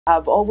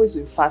I've always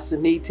been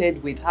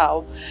fascinated with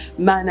how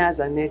manners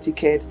and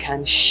etiquette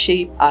can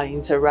shape our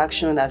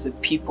interaction as a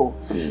people,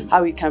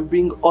 how it can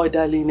bring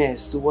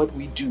orderliness to what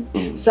we do.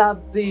 So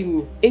I've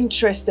been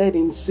interested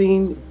in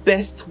seeing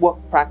best work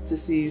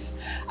practices.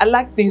 I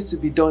like things to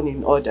be done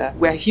in order.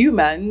 We're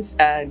humans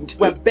and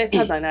we're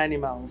better than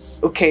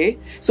animals, okay?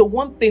 So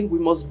one thing we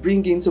must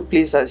bring into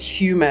place as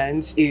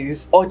humans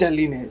is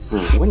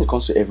orderliness. When it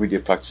comes to everyday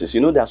practices, you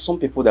know, there are some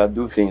people that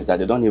do things that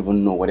they don't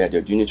even know whether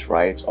they're doing it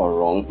right or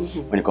wrong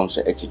when it comes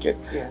to etiquette.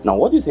 Yes. Now,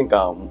 what do you think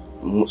are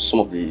some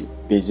of the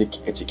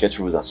basic etiquette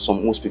rules that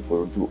most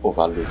people do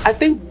overlook? I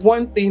think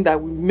one thing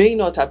that we may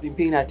not have been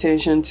paying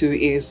attention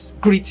to is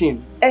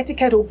greeting.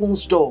 Etiquette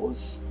opens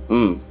doors.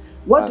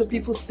 What do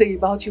people say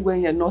about you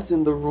when you're not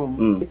in the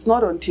room? It's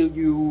not until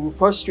you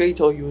prostrate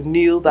or you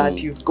kneel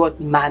that you've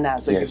got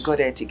manners or you've got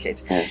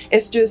etiquette.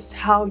 It's just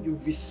how you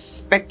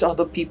respect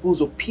other people's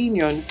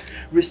opinion,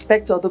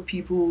 respect other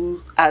people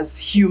as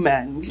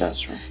humans.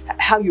 That's right.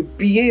 How you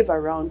behave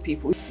around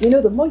people. You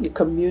know, the more you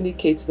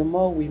communicate, the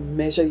more we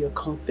measure your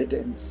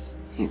confidence.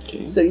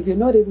 Okay. So if you're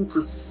not able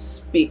to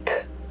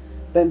speak,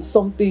 then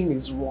something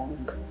is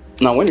wrong.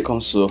 Now, when it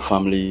comes to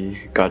family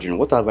gathering,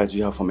 what advice do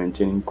you have for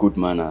maintaining good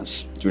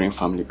manners during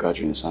family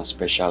gatherings and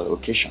special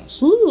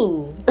occasions?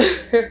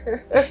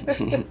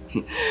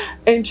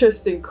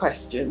 Interesting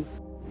question.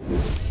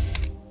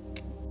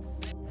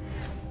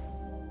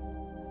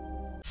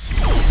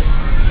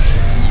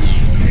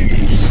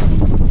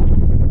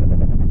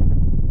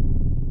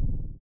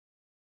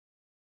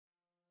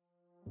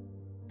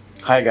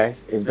 Hi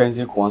guys, it's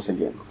Benzik once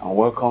again, and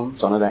welcome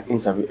to another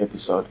interview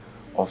episode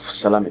of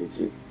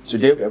Selahmeditate.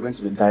 Today we are going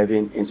to be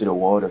diving into the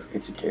world of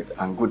etiquette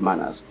and good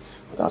manners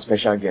with our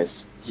special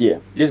guest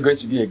here. This is going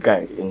to be a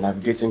guide in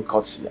navigating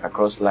courtesy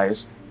across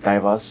life's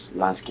diverse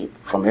landscape.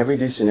 From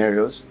everyday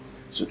scenarios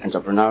to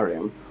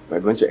entrepreneurial, we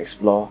are going to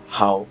explore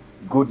how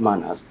good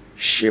manners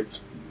shape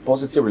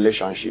positive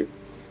relationship,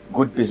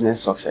 good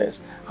business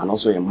success, and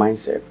also a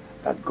mindset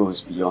that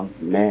goes beyond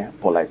mere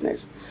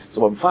politeness.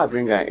 So, but before I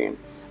bring her in,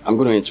 I'm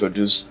going to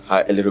introduce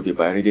her a little bit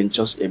by reading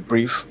just a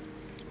brief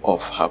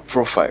of her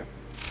profile.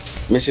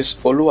 Mrs.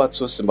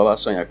 Oluwatosin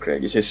Babasanya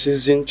Craig is a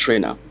seasoned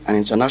trainer, an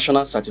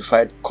international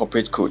certified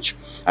corporate coach,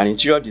 an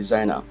interior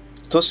designer.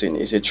 Tosin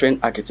is a trained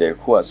architect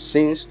who has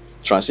since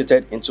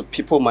transited into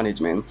people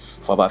management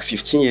for about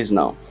 15 years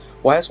now.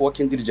 Whilst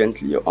working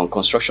diligently on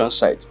construction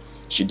sites,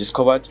 she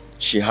discovered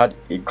she had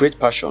a great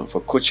passion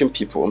for coaching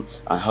people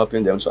and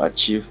helping them to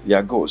achieve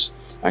their goals,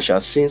 and she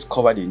has since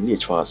covered a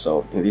niche for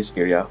herself in this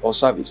area of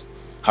service.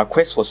 Her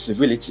quest for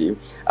civility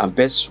and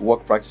best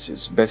work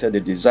practices birthed the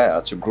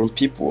desire to groom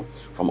people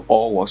from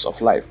all walks of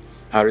life.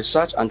 Her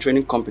research and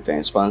training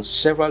competence spans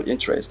several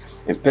interests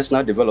in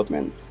personal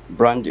development,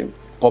 branding,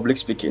 public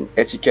speaking,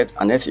 etiquette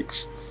and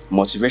ethics,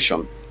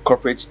 motivation,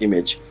 corporate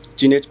image,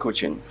 teenage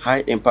coaching,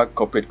 high-impact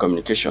corporate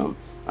communication,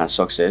 and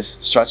success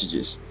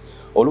strategies.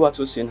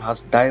 Oluwatosin has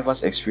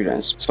diverse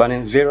experience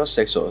spanning various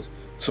sectors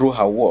through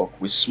her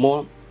work with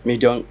small,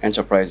 medium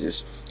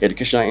enterprises,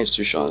 educational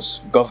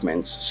institutions,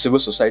 governments, civil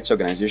society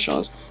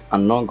organizations,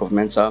 and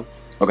non-governmental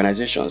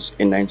organizations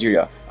in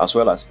Nigeria, as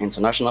well as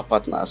international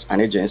partners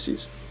and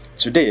agencies.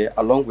 Today,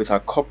 along with her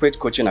corporate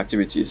coaching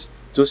activities,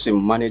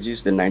 Tosin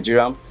manages the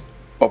Nigerian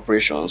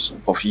operations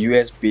of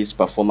US-based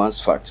Performance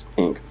Fact,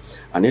 Inc.,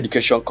 an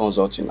education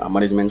consulting and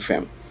management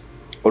firm.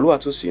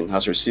 Oluwatosin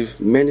has received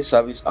many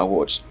service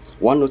awards.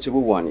 One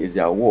notable one is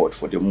the award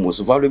for the most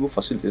valuable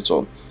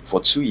facilitator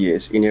for 2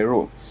 years in a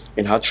row.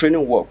 In her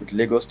training work with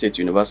Lagos State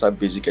Universal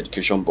Basic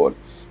Education Board,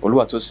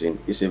 Oluwatosin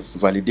is a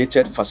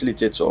validated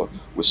facilitator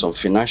with some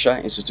financial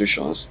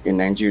institutions in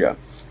Nigeria.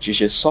 She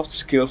is a soft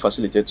skill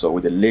facilitator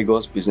with the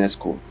Lagos Business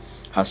School.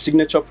 Her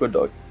signature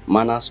product,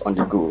 Manners on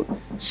the Go,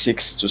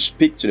 seeks to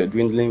speak to the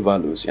dwindling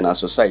values in our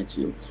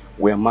society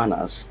where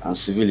manners and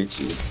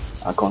civility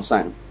are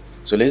concerned.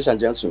 So, ladies and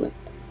gentlemen,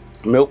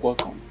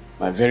 welcome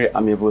my very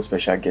amiable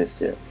special guest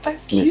here,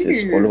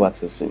 Mrs.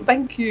 Oluwatosin.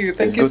 Thank you.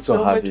 Thank you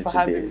so much for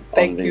having me.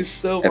 Thank you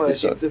so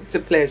much. It's a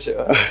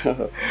pleasure.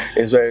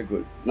 It's very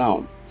good.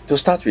 Now, to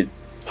start with,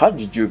 how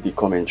did you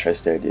become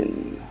interested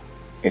in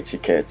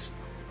etiquette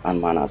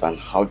and manners, and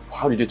how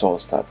did it all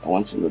start? I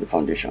want to know the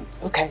foundation.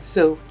 Okay,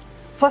 so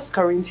 1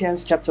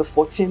 Corinthians chapter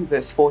 14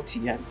 verse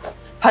 40, and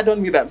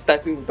pardon me that I'm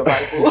starting with the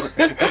Bible.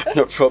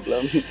 No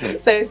problem. It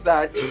says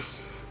that,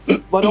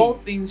 but all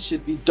things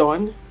should be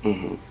done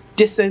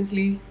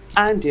decently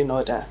and in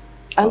order.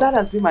 And that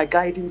has been my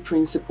guiding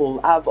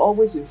principle. I've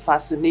always been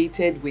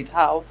fascinated with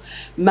how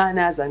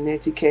manners and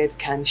etiquette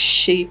can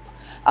shape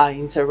our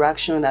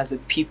interaction as a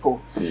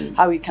people,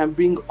 how it can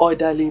bring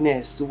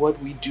orderliness to what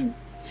we do.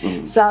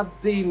 So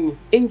I've been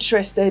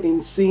interested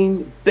in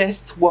seeing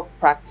best work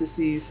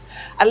practices.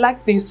 I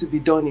like things to be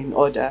done in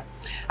order.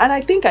 And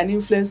I think an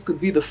influence could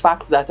be the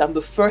fact that I'm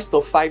the first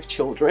of 5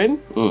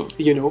 children.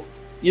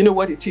 You know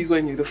what it is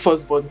when you're the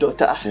firstborn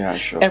daughter. Yeah,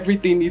 sure.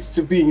 Everything needs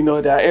to be in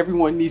order.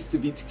 Everyone needs to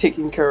be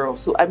taken care of.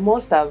 So I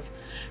must have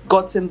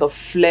gotten the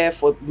flair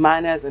for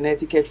manners and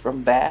etiquette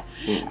from there.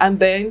 And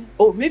then,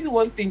 oh, maybe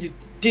one thing you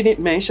didn't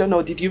mention,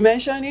 or did you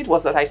mention it,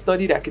 was that I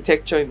studied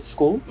architecture in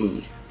school,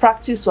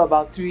 practiced for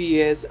about 3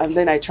 years, and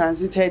then I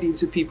transited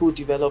into people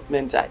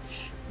development. I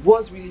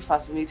was really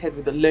fascinated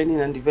with the learning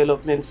and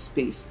development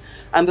space.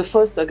 And the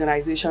first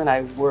organization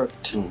I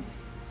worked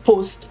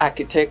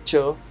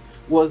post-architecture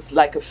was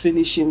like a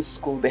finishing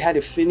school. They had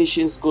a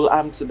finishing school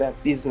arm to their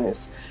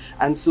business.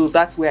 And so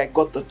that's where I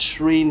got the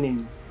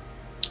training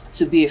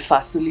to be a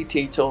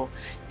facilitator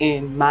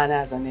in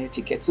manners and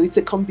etiquette. So it's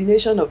a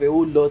combination of a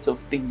whole lot of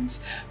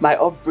things. My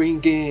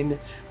upbringing,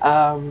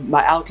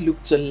 my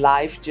outlook to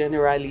life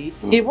generally.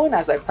 Even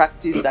as I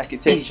practiced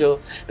architecture,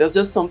 there's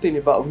just something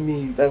about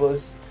me that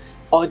was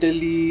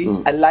orderly.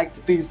 I liked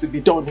things to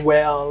be done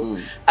well.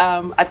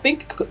 I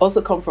think it could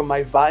also come from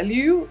my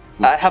value.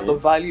 I have the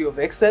value of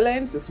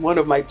excellence. It's one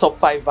of my top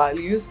 5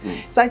 values.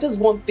 So I just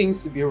want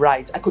things to be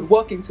right. I could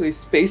walk into a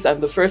space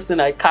and the first thing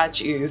I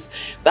catch is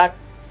that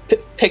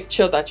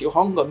picture that you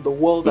hung on the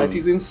wall that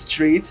isn't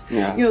straight.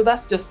 You know,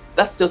 that's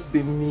just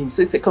been me.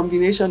 So it's a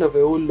combination of a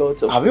whole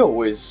lot of Have you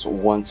always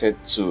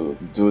wanted to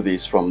do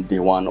this from day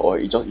one, or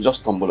you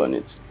just stumbled on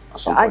it at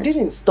some point? I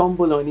didn't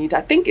stumble on it.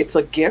 I think it's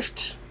a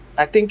gift.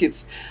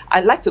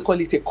 I like to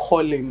call it a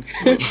calling.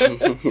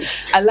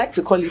 I like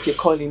to call it a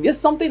calling. There's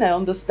something I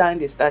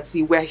understand is that,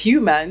 see, we're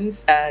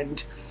humans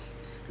and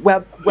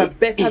we're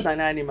better than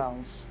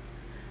animals.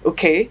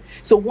 Okay,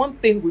 so one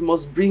thing we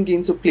must bring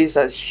into place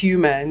as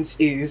humans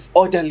is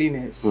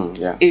orderliness,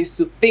 is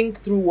to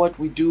think through what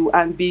we do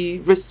and be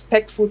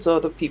respectful to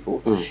other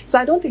people. So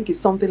I don't think it's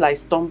something I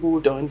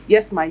stumbled on.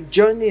 Yes, my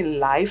journey in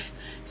life,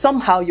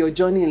 somehow your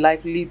journey in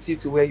life leads you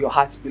to where your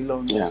heart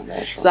belongs.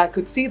 So I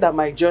could see that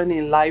my journey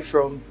in life,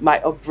 from my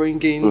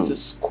upbringing to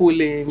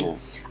schooling,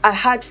 I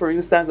had, for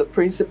instance, a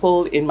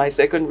principal in my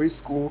secondary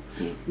school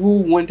who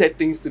wanted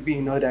things to be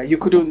in order. You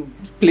couldn't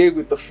play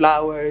with the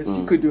flowers,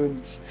 you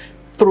couldn't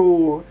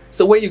throw.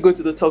 So when you go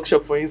to the tuck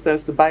shop, for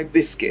instance, to buy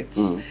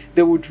biscuits,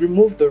 they would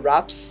remove the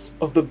wraps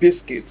of the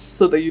biscuits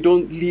so that you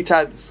don't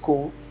litter the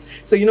school.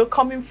 So, you know,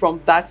 coming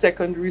from that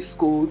secondary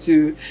school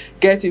to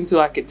get into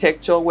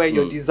architecture where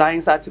your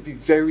designs had to be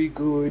very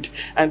good,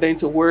 and then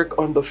to work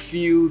on the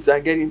fields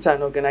and get into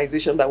an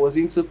organization that was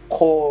into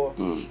core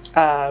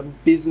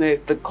business,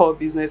 the core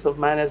business of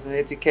manners and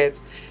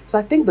etiquette. So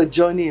I think the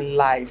journey in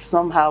life,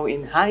 somehow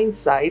in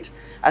hindsight,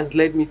 has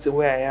led me to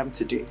where I am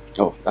today.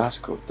 Oh, that's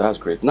good. That's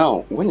great.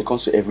 Now, when it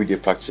comes to everyday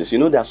practices, you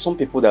know, there are some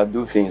people that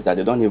do things that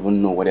they don't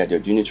even know whether they're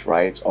doing it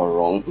right or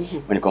wrong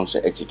when it comes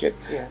to etiquette.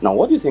 Now,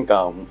 what do you think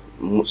are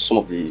some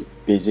of the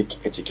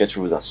basic etiquette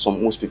rules that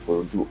most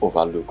people do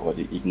overlook or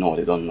they ignore,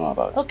 they don't know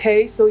about?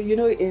 Okay, so, you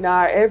know, in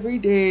our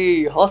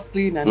everyday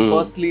hustling and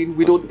bustling,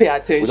 we don't pay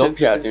attention. We don't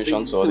pay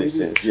attention to all these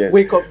things. Yes.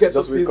 Wake up, get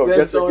the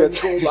business done,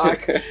 go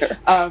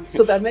back.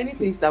 So there are many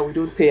things that we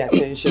don't pay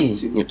attention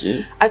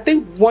to. I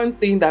think one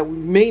thing that we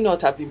may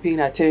not have been paying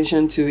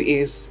attention to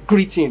is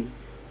greeting.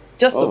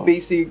 Just the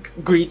basic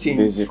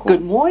greeting.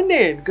 Good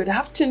morning, good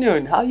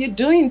afternoon, how are you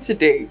doing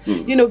today?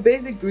 You know,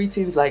 basic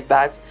greetings like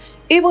that.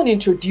 Even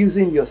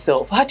introducing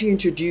yourself. How do you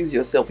introduce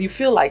yourself? You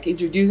feel like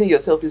introducing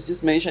yourself is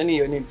just mentioning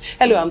your name.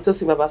 Hello, I'm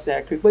Oluwatosin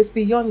Babasanya Craig. But it's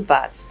beyond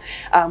that.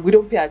 We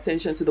don't pay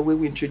attention to the way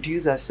we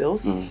introduce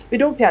ourselves. We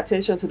don't pay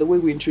attention to the way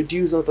we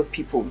introduce other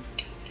people.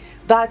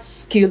 That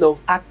skill of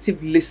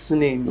active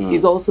listening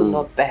is also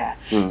not there.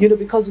 You know,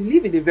 because we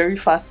live in a very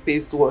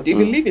fast-paced world. If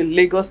you live in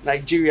Lagos,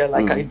 Nigeria,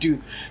 like I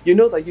do, you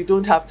know that you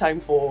don't have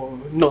time for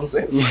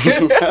nonsense.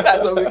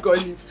 That's what we call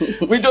it.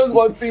 We just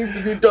want things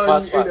to be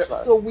done.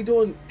 Fast. So we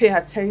don't pay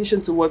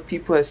attention to what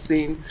people are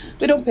saying.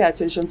 We don't pay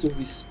attention to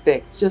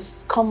respect,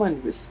 just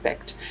common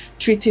respect.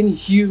 Treating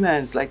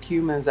humans like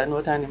humans and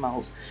not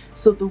animals.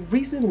 So the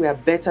reason we are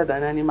better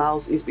than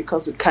animals is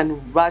because we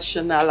can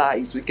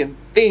rationalize, we can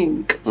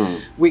think,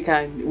 we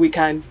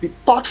can be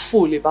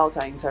thoughtful about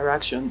our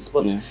interactions.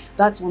 But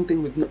that's one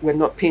thing we're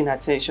not paying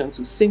attention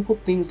to. Simple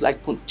things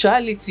like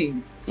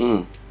punctuality.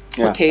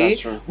 Okay,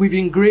 we've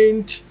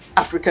ingrained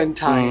African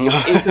time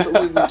into the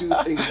way we do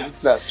things.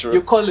 That's true.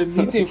 You call a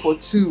meeting for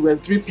 2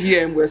 and 3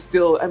 p.m. we're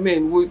still, I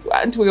mean,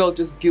 aren't we all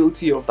just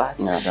guilty of that?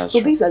 That's so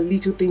true. These are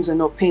little things we're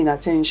not paying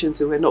attention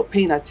to. We're not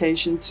paying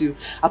attention to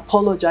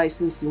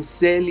apologizing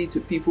sincerely to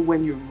people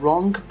when you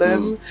wrong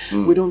them.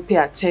 We don't pay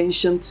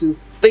attention to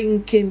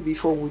thinking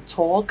before we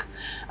talk,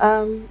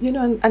 you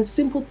know, and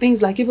simple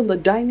things like even the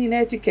dining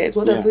etiquette.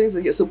 What are the things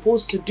that you're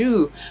supposed to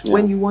do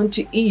when you want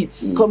to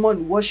eat?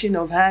 Common washing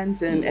of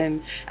hands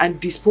and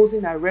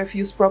disposing our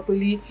refuse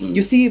properly.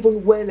 You see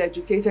even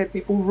well-educated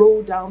people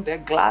roll down their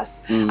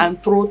glass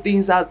and throw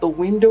things out the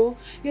window.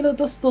 You know,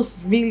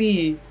 those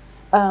really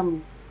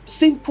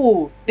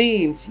simple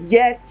things,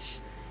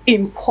 yet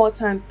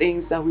important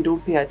things that we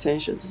don't pay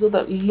attention to. So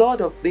that a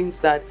lot of things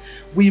that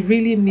we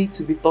really need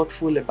to be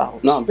thoughtful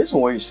about. Now, based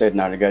on what you said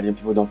now regarding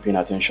people don't pay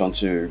attention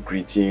to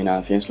greeting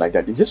and things like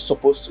that, is this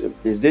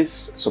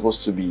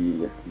supposed to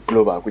be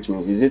global? Which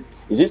means is it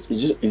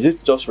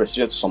just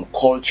restricted to some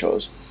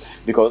cultures?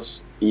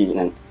 Because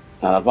in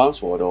an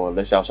advanced world, or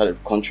let's say outside of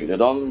the country, they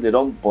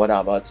don't bother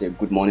about say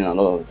good morning and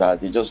all of that.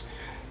 They just,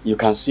 you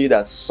can see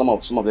that some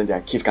of them,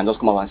 their kids can just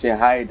come up and say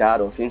hi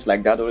dad or things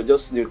like that, or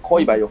they call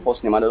you by your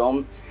first name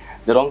and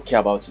they don't care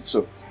about it.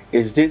 So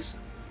is this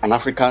an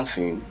African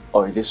thing,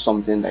 or is this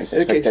something that is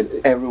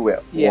expected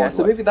everywhere? Yeah, worldwide?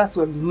 so maybe that's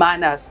where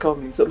manners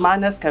come in. So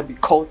manners can be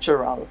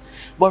cultural,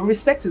 but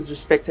respect is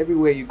respect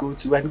everywhere you go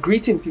to, and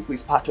greeting people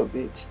is part of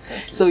it.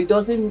 So it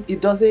doesn't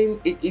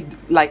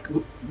like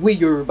we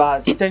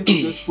Yorubas, we tend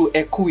to just put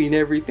eku in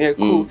everything.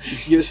 Eku,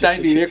 you're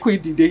standing, eku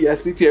dide, you're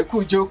sitting,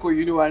 eku joko,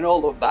 you know, and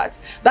all of that.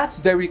 That's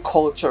very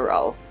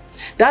cultural.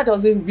 That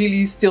doesn't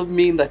really still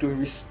mean that we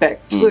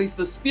respect. So it's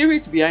the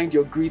spirit behind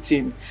your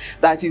greeting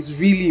that is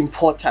really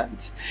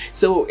important.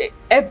 So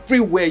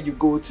everywhere you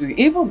go to,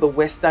 even the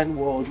Western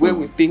world, where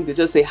we think they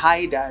just say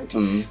hi dad,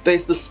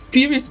 there's the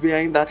spirit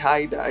behind that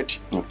hi dad.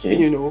 Okay.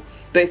 You know,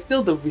 there's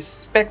still the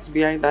respect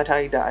behind that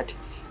hi dad.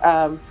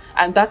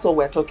 And that's what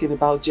we're talking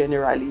about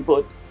generally.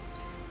 But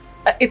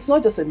it's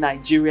not just a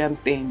Nigerian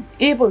thing.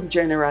 Even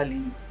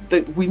generally,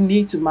 we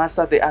need to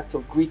master the act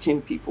of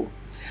greeting people.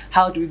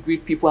 How do we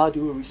greet people? How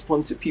do we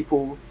respond to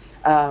people?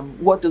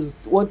 What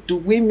do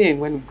we mean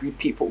when we greet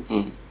people?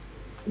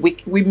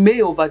 We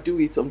may overdo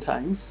it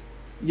sometimes,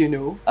 you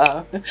know.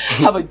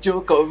 Have a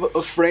joke of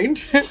a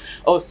friend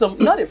or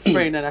not a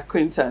friend, an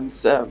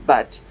acquaintance,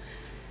 but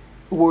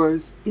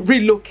was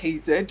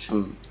relocated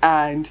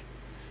and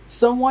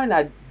someone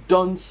had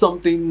done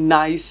something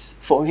nice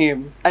for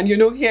him, and you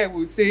know, here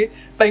we would say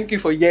thank you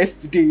for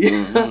yesterday,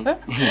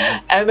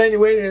 and then he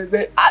went and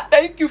said,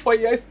 thank you for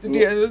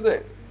yesterday, and I was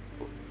like,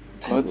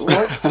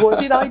 what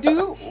did I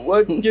do?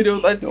 What, you know,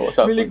 that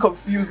really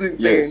confusing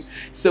thing.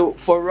 So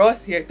for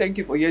us here, thank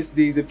you for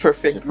yesterday is a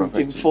perfect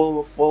greeting.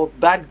 For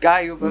that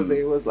guy over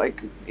there, it was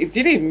like, it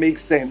didn't make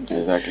sense.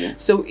 Exactly.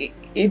 So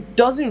it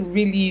doesn't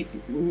really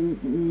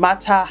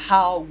matter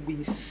how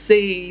we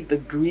say the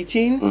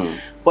greeting,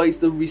 but it's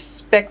the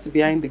respect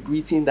behind the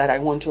greeting that I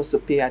want us to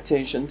pay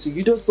attention to.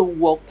 You just don't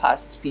walk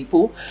past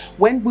people.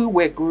 When we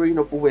were growing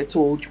up, we were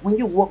told, when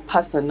you walk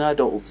past an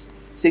adult,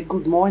 say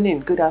good morning,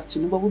 good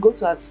afternoon. But we go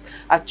to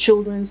our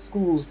children's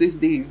schools these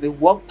days, they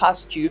walk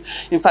past you.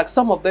 In fact,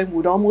 some of them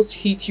would almost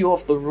hit you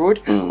off the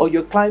road, or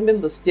you're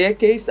climbing the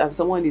staircase and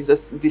someone is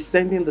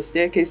descending the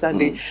staircase,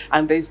 and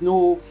there's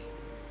no,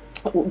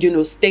 you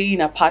know, staying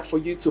apart for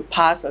you to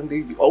pass, and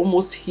they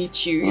almost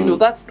hit you. You know,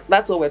 that's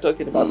what we're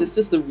talking about. It's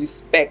just the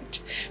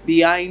respect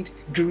behind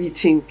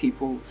greeting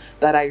people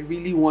that I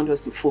really want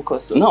us to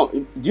focus on. Now,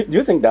 do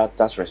you think that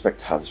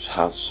respect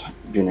has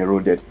been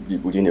eroded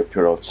within a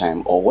period of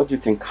time, or what do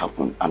you think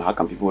happened, and how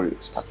can people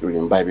start really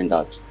imbibing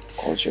that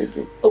culture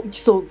again?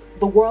 So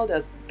the world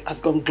has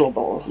gone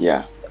global.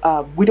 Yeah.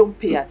 We don't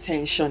pay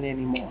attention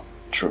anymore.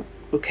 True.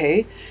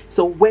 Okay,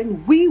 so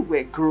when we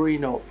were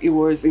growing up, it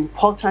was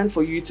important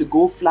for you to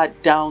go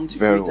flat down to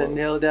greet an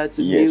elder,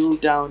 to kneel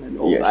down and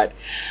all that.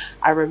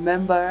 I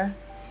remember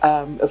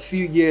a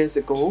few years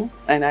ago,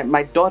 and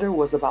my daughter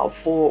was about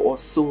 4 or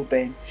so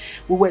then.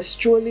 We were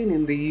strolling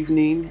in the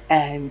evening,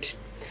 and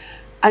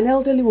an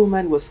elderly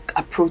woman was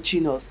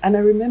approaching us, and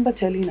I remember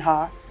telling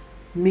her,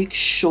 make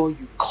sure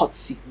you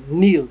curtsy,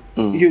 kneel,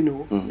 you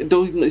know.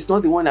 Though it's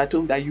not the one at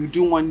home that you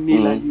do one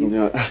kneel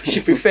and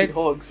she preferred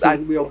hugs,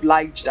 and we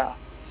obliged her.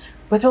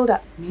 But I told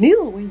her,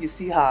 kneel when you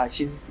see her,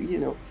 she's, you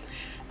know.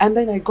 And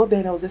then I got there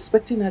and I was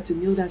expecting her to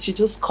kneel down. She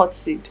just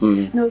curtsied.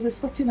 And I was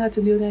expecting her to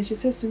kneel down. She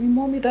says to me,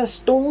 Mommy, there's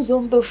stones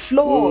on the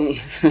floor.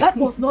 That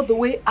was not the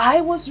way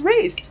I was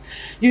raised.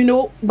 You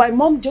know, my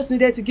mom just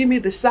needed to give me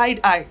the side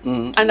eye.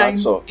 And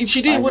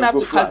she didn't even have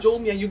to cajole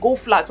me, and you go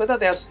flat, whether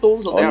there are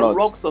stones or there are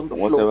rocks on the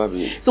floor.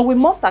 So we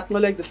must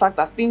acknowledge the fact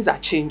that things are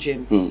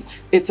changing.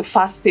 It's a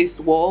fast-paced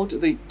world.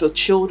 The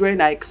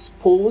children are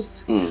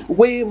exposed,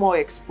 way more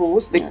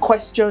exposed. They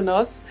question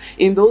us.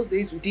 In those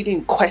days, we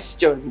didn't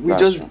question. We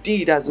just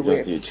did as well.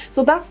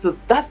 So that's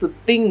the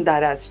thing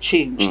that has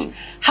changed.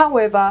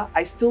 However,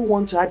 I still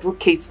want to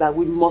advocate that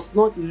we must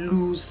not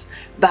lose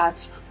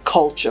that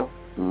culture.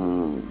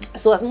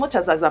 So as much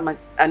as I'm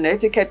an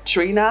etiquette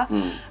trainer,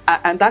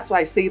 and that's why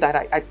I say that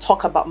I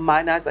talk about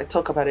manners, I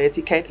talk about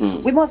etiquette,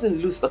 we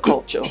mustn't lose the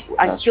culture.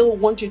 I still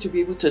want you to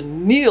be able to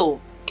kneel,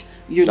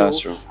 you know,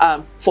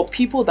 for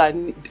people that,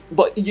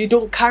 but you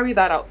don't carry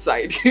that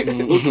outside.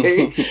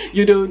 Okay,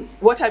 you don't.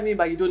 What I mean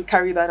by you don't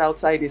carry that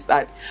outside is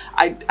that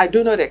I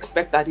do not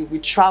expect that if we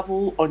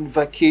travel on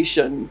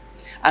vacation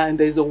and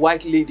there's a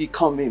white lady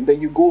coming,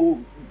 then you go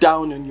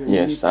down on your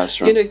knees. That's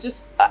true. You know, it's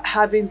just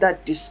having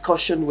that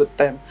discussion with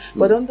them,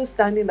 but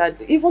understanding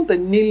that even the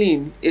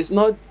kneeling is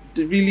not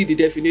really the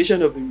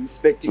definition of the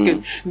respect. You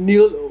can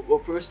kneel or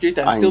prostrate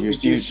and still be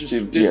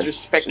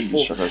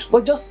disrespectful.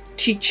 But just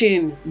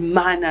teaching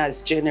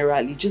manners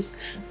generally, just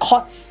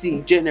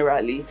courtesy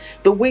generally,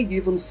 the way you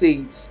even say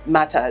it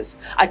matters.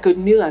 I could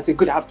kneel and say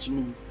good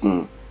afternoon.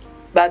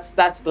 That's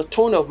the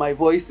tone of my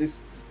voice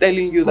is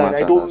telling you that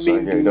I don't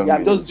mean doing it.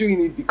 I'm just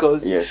doing it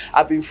because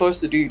I've been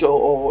forced to do it,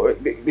 or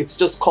it's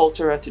just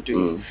cultural to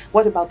do it.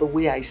 What about the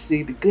way I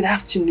say the good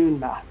afternoon,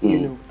 ma, you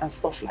know, and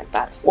stuff like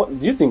that? So, what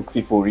do you think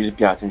people really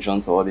pay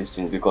attention to all these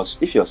things? Because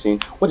if you're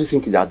saying, what do you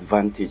think is the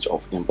advantage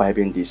of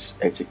imbibing this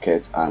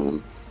etiquette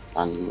and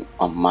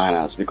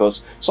manners?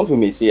 Because some people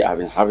may say, I've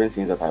been having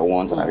things that I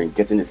want and I've been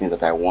getting the things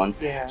that I want.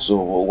 So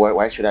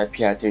why should I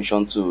pay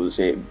attention to,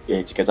 say,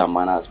 etiquette and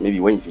manners? Maybe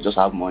if you just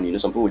have money, you know,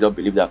 some people just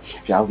believe that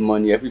if you have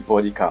money,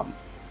 everybody can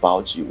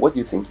bow to you. What do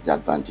you think is the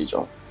advantage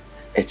of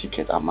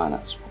etiquette and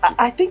manners?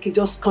 I think it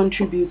just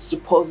contributes to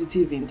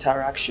positive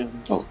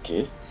interactions.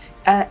 Okay.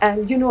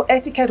 And you know,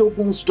 etiquette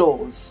opens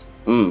doors.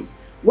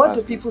 What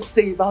do people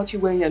say about you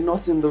when you're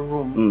not in the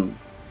room?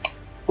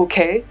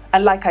 Okay,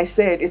 and like I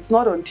said, it's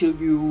not until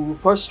you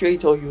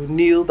prostrate or you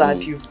kneel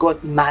that you've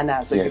got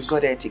manners or you've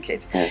got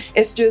etiquette.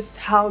 It's just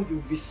how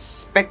you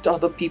respect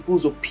other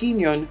people's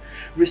opinion,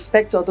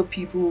 respect other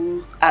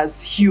people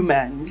as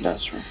humans.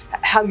 That's right.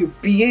 How you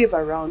behave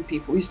around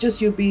people. It's just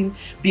you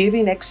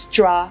behaving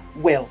extra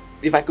well,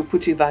 if I could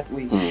put it that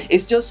way.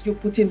 It's just you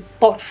putting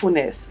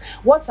thoughtfulness.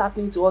 What's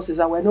happening to us is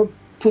that we're not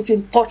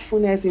putting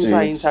thoughtfulness into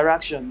our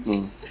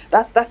interactions.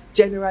 That's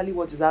generally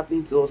what is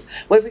happening to us.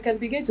 But if we can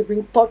begin to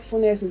bring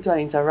thoughtfulness into our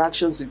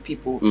interactions with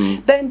people,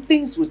 then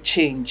things would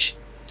change.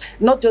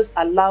 Not just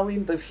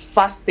allowing the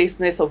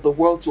fast-pacedness of the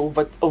world to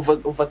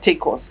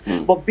overtake us,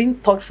 but being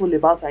thoughtful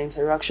about our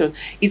interaction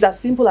is as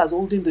simple as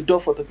holding the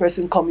door for the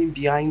person coming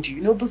behind you.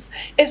 You know,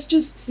 it's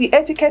just, the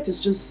etiquette is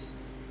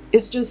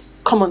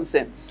just common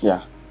sense.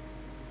 Yeah.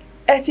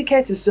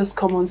 Etiquette is just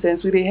common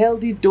sense with a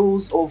healthy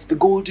dose of the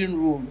golden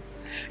rule.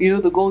 You know,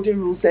 the golden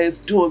rule says,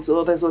 do unto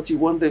others what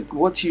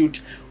you'd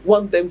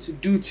want them to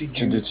do to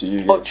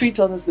you. Or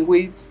treat others the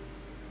way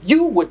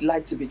you would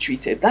like to be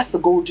treated. That's the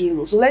golden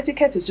rule. So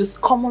etiquette is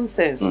just common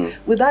sense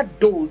with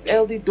that dose,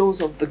 healthy dose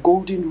of the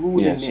golden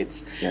rule in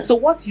it. So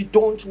what you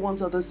don't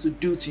want others to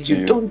do to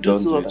you, don't do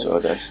to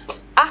others.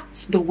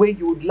 Act the way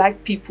you would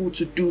like people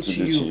to do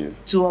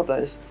to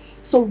others.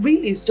 So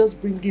really, it's just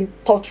bringing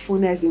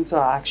thoughtfulness into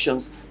our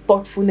actions,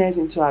 thoughtfulness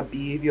into our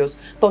behaviors,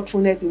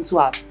 thoughtfulness into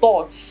our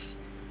thoughts,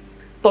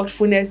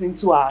 thoughtfulness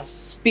into our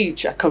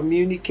speech, our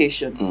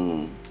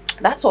communication.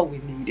 That's what we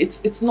need.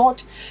 It's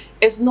not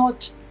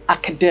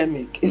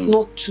academic. It's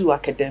not too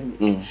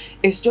academic.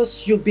 It's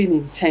just you being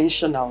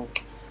intentional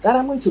that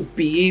I'm going to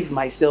behave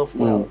myself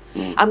well.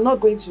 I'm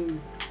not going to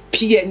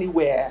pee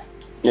anywhere.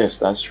 Yes,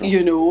 that's true.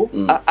 You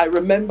know, I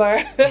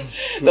remember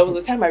there was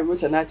a time I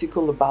wrote an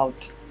article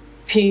about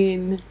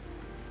peeing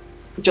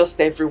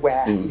just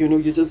everywhere. You know,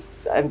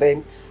 and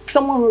then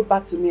someone wrote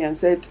back to me and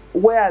said,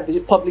 where are the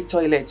public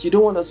toilets? You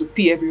don't want us to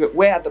pee everywhere.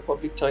 Where are the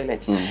public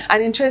toilets?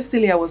 And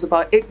interestingly, I was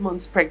about 8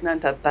 months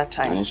pregnant at that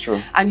time. And it's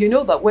true. And you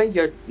know that when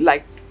you're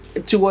like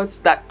towards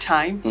that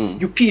time,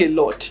 you pee a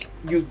lot.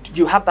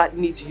 You have that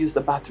need to use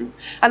the bathroom.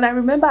 And I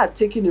remember I'd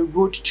taken a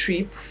road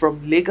trip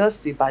from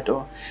Lagos to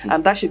Ibadan,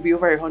 and that should be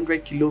over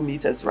 100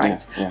 kilometers,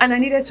 right? And I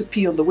needed to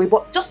pee on the way,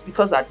 but just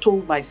because I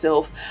told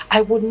myself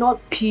I would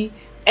not pee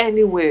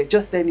anywhere,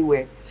 just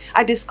anywhere,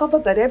 I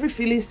discovered that every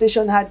filling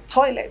station had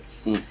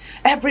toilets.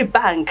 Every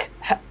bank,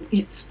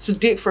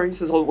 today for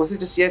instance, or was it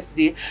just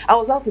yesterday, I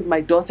was out with my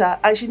daughter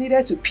and she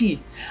needed to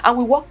pee. And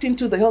we walked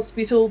into the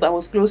hospital that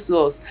was close to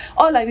us.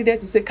 All I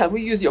needed to say, can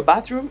we use your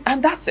bathroom?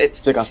 And that's it.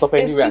 So you can stop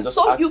anywhere and just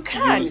so ask you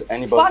can. To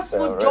use Fast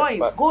food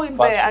joints, go in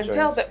there and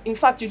tell them, in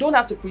fact, you don't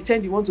have to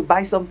pretend you want to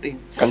buy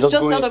something. Can just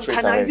go tell them, straight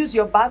can ahead. I use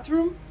your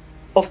bathroom?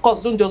 Of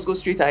course, don't just go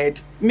straight ahead.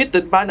 Meet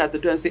the man at the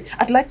door and say,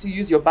 I'd like to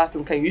use your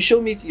bathroom. Can you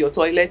show me to your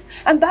toilet?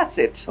 And that's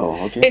it.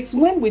 Oh, okay. It's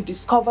when we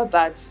discover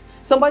that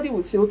somebody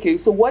would say, okay,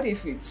 so what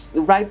if it's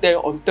right there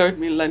on 3rd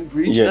Mainland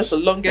Bridge? That's the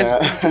longest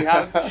bridge we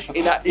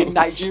have in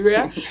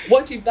Nigeria.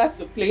 What if that's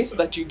the place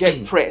that you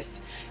get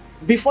pressed?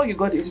 Before you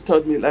got into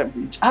 3rd Mainland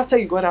Bridge, after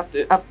you got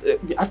after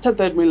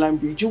 3rd Mainland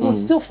Bridge, you will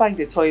still find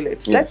a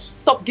toilet. Let's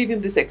stop giving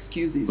these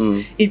excuses.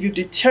 If you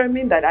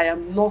determine that I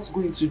am not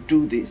going to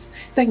do this,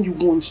 then you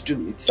won't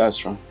do it.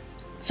 That's right.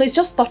 So it's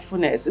just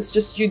thoughtfulness. It's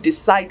just you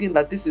deciding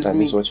that this is me.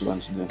 This is what you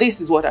want to do. This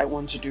is what I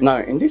want to do. Now,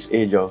 in this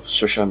age of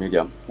social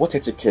media, what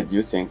etiquette do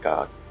you think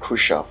are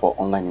crucial for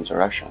online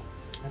interaction?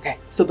 Okay,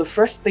 so the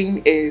first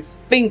thing is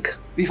think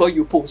before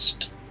you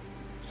post.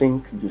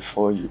 Think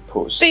before you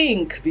post.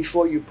 Think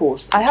before you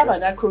post. I have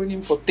an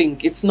acronym for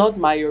think. It's not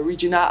my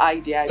original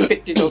idea. I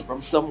picked it up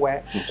from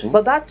somewhere.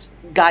 But that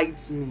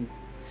guides me.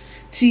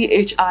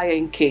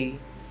 THINK.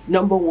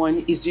 Number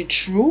 1, is it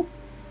true?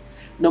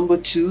 Number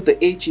 2,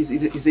 the H is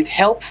it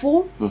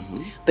helpful?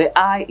 The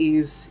I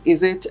is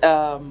it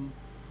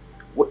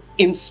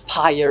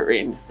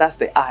inspiring? That's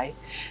the I.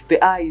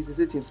 The I is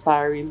it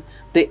inspiring?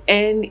 The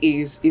N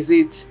is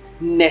it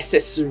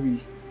necessary?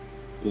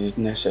 Is it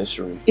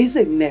necessary? Is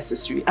it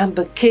necessary? And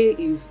the K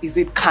is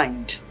it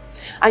kind?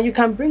 And you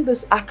can bring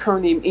this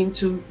acronym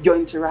into your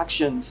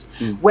interactions,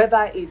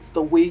 whether it's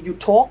the way you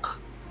talk,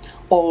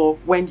 or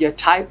when you're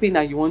typing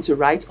and you want to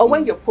write, or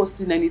when you're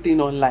posting anything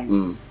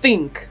online.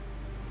 Think.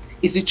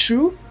 Is it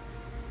true?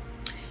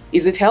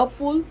 Is it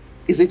helpful?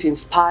 Is it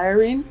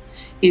inspiring?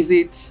 Is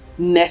it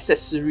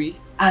necessary?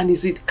 And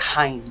is it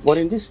kind? But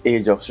in this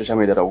age of social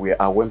media that we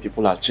are, when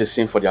people are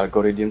chasing for the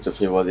algorithm to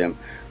favor them,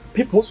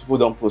 most people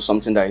don't post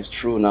something that is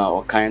true now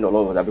or kind all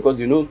over that, because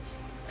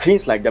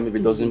things like that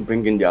maybe doesn't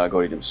bring in the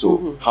algorithm.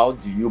 So how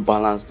do you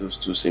balance those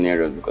two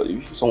scenarios? Because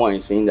if someone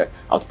is saying that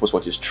I'll post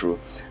what is true,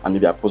 and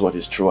maybe I post what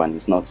is true and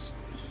it's not,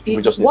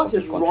 we just need what something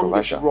is wrong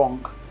controversial. is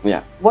wrong.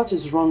 Yeah. What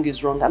is wrong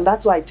is wrong. And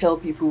that's why I tell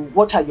people,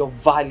 what are your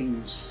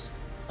values?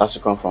 It has to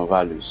come from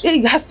values.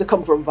 It has to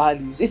come from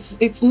values.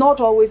 It's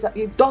not always,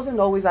 it doesn't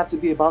always have to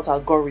be about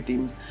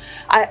algorithms.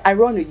 I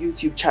run a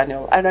YouTube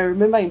channel, and I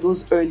remember in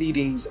those early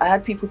days, I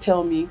had people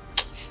tell me,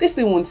 this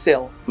thing won't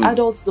sell.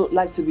 Adults don't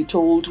like to be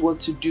told what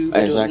to do.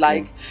 They don't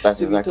like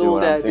to be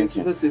told that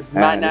this is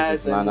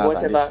manners and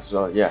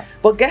whatever. Yeah.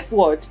 But guess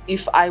what?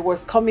 If I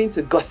was coming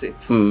to gossip,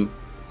 or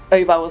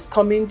if I was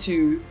coming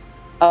to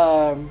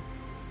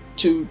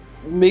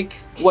make,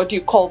 what do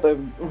you call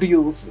them,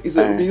 reels? Is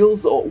it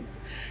reels, or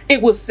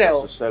it will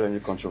sell? Sell any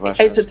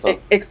controversial stuff.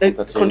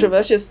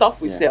 Controversial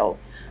stuff will sell.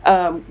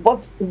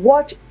 But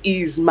what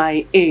is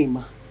my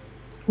aim?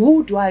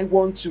 Who do I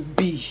want to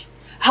be?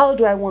 How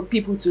do I want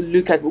people to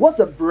look at me? What's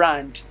the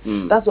brand?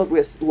 That's what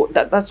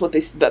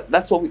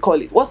that's what we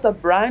call it. What's the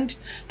brand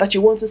that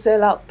you want to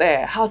sell out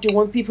there? How do you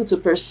want people to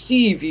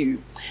perceive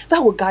you?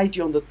 That will guide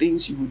you on the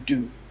things you would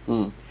do.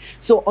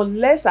 So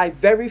unless I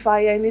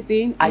verify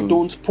anything, I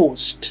don't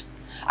post.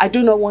 I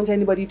do not want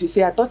anybody to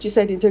say, I thought you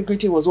said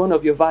integrity was one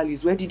of your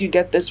values. Where did you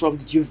get this from?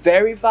 Did you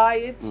verify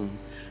it?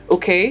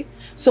 Okay.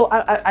 So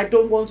I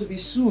don't want to be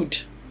sued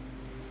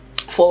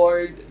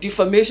for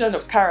defamation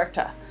of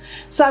character.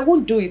 So I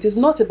won't do it. It's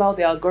not about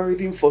the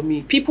algorithm for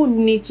me. People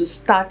need to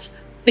start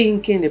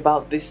thinking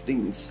about these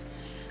things.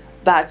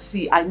 That,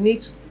 see, I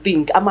need to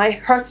think, am I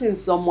hurting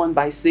someone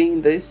by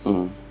saying this?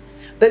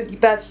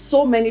 There's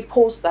so many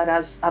posts that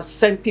have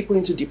sent people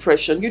into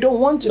depression. You don't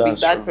want to be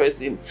that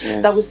person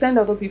that will send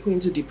other people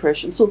into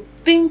depression. So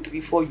think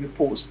before you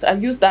post. I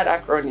use that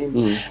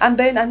acronym. And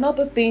then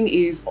another thing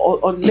is,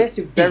 unless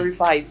you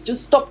verify it,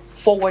 just stop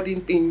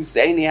forwarding things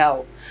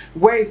anyhow.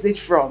 Where is it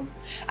from?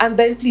 And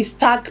then please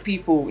tag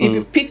people. If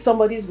you pick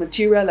somebody's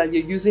material and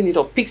you're using it,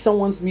 or pick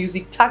someone's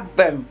music, tag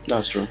them.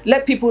 That's true.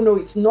 Let people know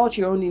it's not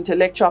your own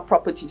intellectual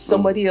property,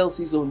 somebody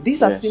else's own.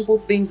 These are simple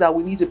things that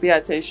we need to pay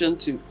attention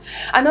to.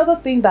 Another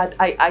thing that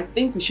I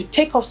think we should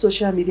take off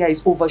social media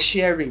is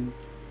oversharing.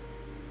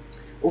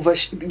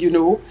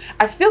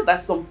 I feel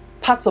that some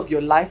parts of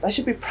your life that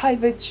should be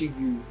private to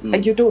you,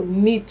 and you don't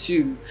need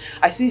to.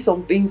 I see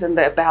some things and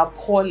they're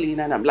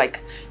appalling, and I'm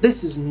like,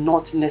 this is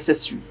not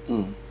necessary.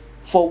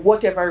 For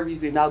whatever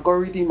reason,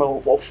 algorithm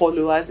or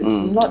followers, it's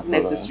not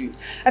necessary.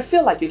 I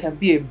feel like you can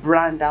be a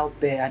brand out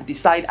there and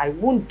decide, I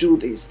won't do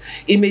this.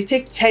 It may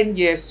take 10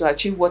 years to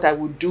achieve what I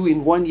would do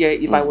in 1 year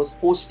if I was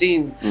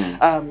posting,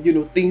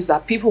 things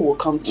that people will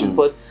come to.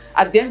 But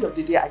at the end of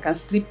the day, I can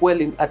sleep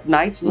well at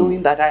night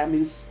knowing that I am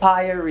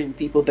inspiring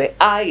people. The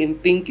I in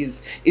think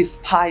is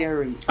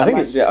inspiring. I think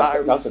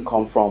it has to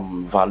come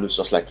from values,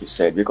 just like you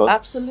said,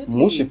 because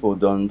most people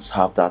don't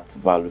have that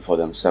value for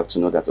themselves to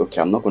know that,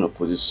 okay, I'm not going to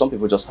post this. Some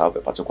people just have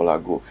a particular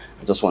goal.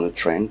 I just want to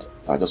trend.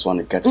 I just want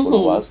to get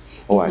followers,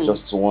 or I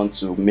just want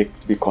to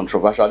be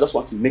controversial. I just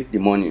want to make the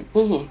money.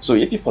 So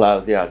if people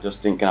out there are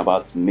just thinking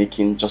about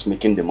just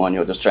making the money,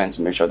 or just trying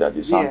to make sure that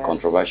they sound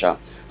controversial,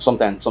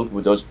 sometimes some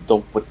people just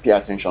don't pay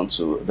attention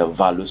to the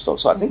value stuff.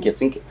 So I think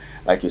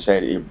like you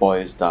said, it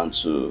boils down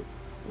to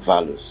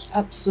values.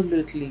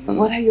 Absolutely.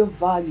 What are your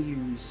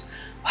values?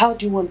 How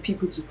do you want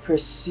people to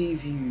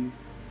perceive you?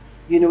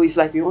 It's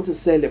like you want to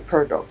sell a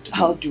product.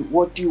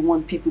 What do you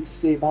want people to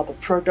say about the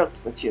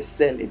product that you're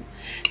selling?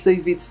 So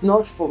if it's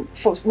not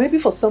maybe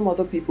for some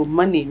other people,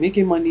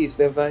 making money is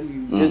their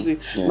value. It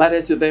doesn't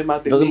matter to them how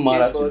they make it. Doesn't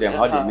matter to them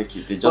how they make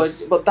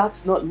it. But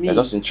that's not me. They're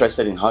just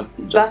interested in how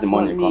the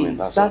money coming.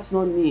 That's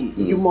not me.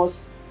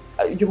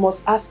 You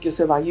must ask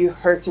yourself, are you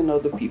hurting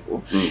other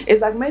people?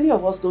 It's like many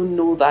of us don't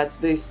know that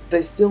there's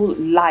still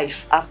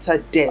life after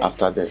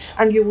death.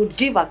 And you would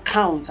give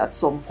account at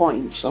some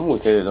point. Some will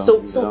tell you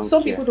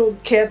some people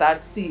don't care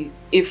that, see,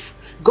 if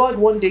God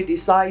one day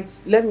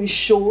decides, let me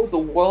show the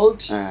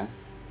world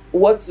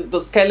what's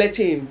the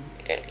skeleton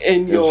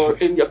in your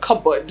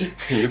cupboard.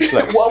 It looks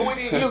like what would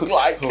it look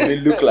like? What would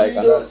it look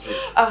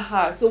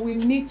like? So we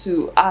need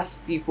to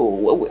ask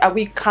people, are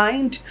we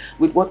kind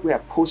with what we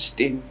are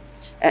posting?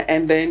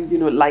 And then,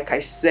 like I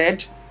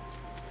said,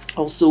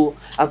 also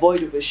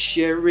avoid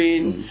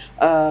oversharing,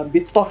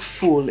 be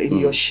thoughtful in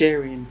your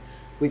sharing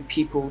with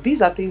people.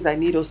 These are things I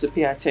need us to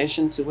pay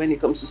attention to when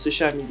it comes to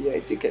social media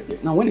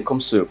etiquette. Now, when it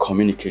comes to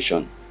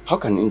communication, how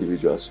can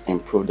individuals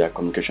improve their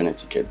communication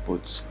etiquette,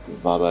 both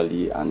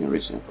verbally and in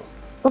written?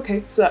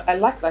 Okay, so I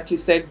like that you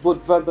said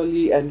both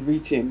verbally and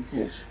written.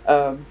 Yes.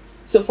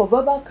 So for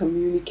verbal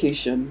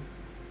communication,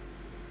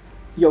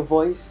 your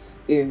voice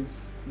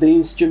is the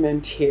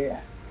instrument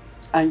here.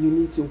 And you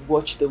need to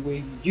watch the way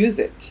you use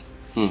it.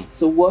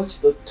 So watch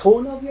the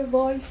tone of your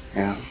voice,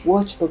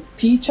 watch the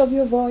pitch of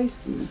your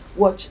voice,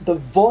 watch the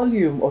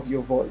volume of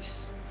your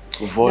voice.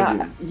 Volume.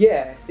 Now,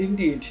 yes,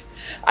 indeed.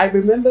 I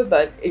remember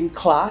that in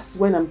class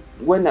when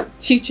I'm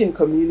teaching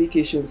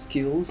communication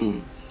skills,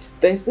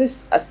 there's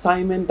this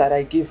assignment that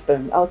I give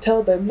them. I'll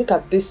tell them, look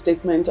at this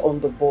statement on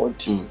the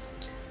board.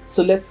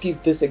 So let's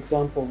give this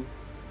example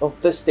of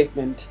this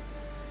statement.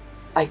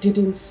 I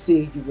didn't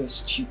say you were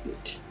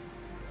stupid.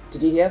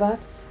 Did you hear that?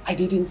 I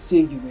didn't say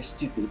you were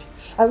stupid.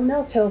 I will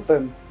now tell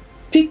them,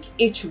 pick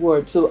each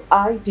word. So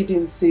I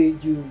didn't say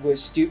you were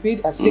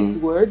stupid are 6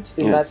 words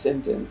in that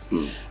sentence.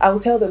 I will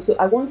tell them, so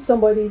I want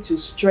somebody to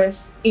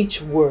stress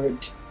each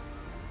word.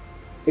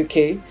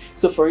 Okay?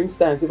 So for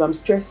instance, if I'm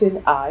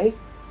stressing I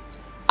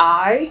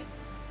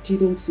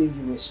didn't say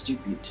you were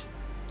stupid.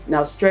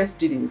 Now stress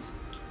didn't.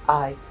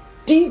 I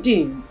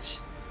didn't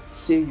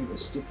say you were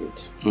stupid.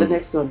 The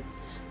next one,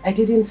 I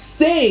didn't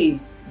say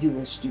you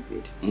were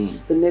stupid.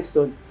 The next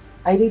one,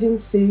 I didn't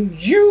say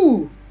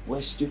you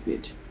were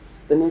stupid.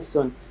 The next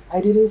one,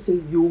 I didn't say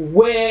you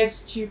were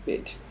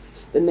stupid.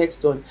 The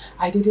next one,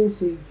 I didn't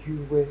say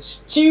you were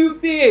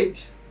stupid.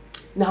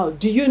 Now,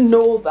 do you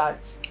know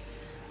that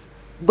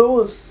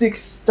those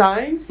 6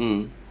 times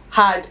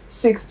had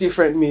 6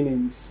 different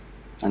meanings?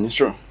 And it's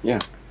true, yeah.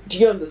 Do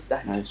you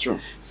understand? Yeah, it's true.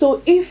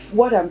 So if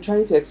what I'm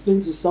trying to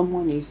explain to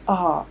someone is,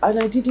 and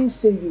I didn't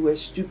say you were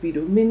stupid,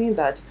 or meaning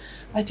that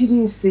I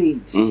didn't say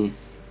it.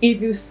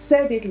 If you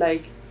said it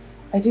like,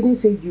 I didn't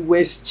say you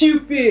were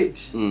stupid.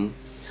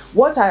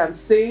 What I am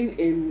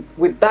saying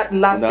with that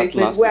last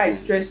statement where I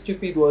stressed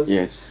stupid was,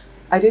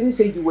 I didn't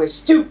say you were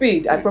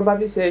stupid. I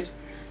probably said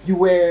you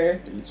were,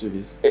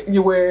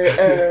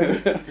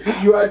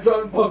 you are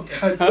done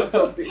pumpkins or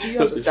something. Do you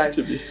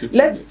understand?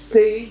 Let's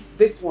say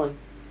this one.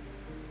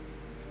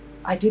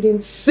 I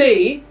didn't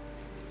say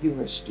you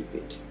were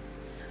stupid.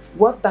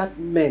 What that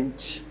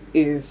meant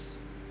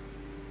is,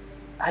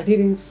 I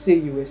didn't say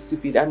you were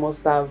stupid. I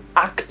must have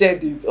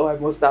acted it, or I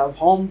must have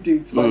hummed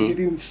it, but I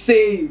didn't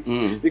say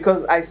it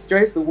because I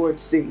stressed the word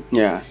say.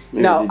 Yeah.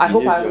 Now, I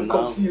hope I haven't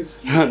confused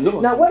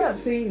you. Now, what I'm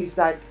saying is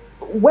that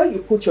where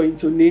you put your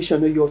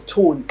intonation or your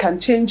tone can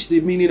change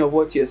the meaning of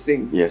what you're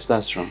saying. Yes,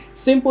 that's true.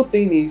 Simple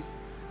thing is,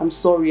 I'm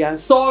sorry, and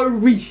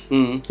sorry.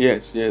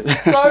 Yes.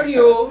 Sorry,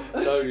 oh.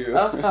 Sorry,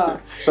 oh.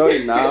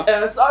 Sorry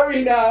now.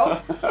 Sorry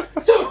now.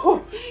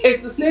 So,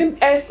 it's the same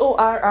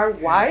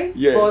S-O-R-R-Y,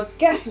 but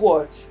guess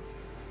what?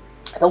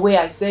 The way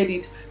I said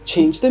it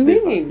changed the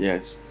meaning.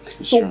 Yes.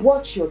 So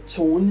watch your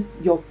tone,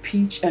 your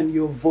pitch, and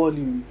your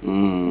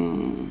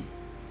volume.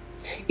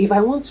 If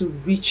I want to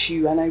reach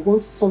you and I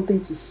want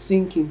something to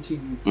sink into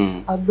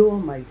you, I'll lower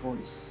my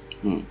voice.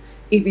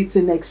 If it's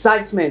an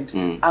excitement,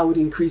 I would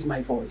increase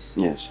my voice.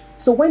 Yes.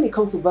 So when it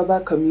comes to verbal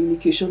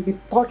communication, be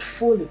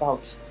thoughtful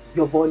about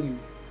your volume,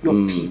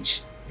 your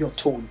pitch, your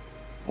tone.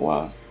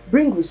 Wow.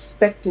 Bring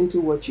respect into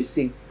what you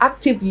say.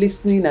 Active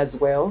listening as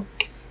well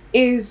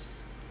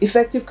is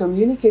effective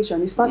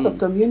communication. It's part of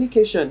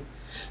communication.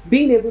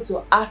 Being able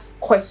to ask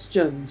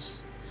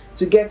questions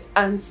to get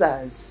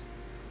answers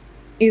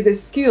is a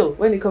skill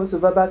when it comes to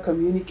verbal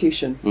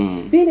communication.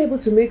 Being able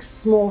to make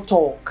small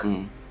talk.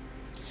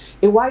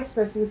 A wise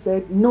person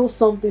said, know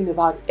something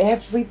about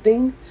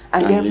everything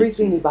and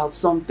everything about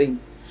something.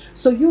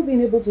 So you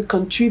being able to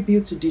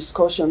contribute to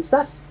discussions,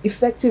 that's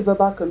effective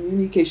verbal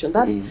communication.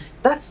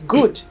 That's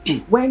good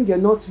when you're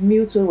not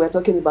mute when we're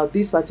talking about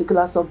this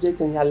particular subject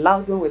and you're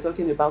loud when we're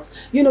talking about,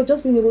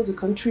 just being able to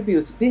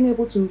contribute, being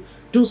able to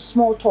do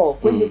small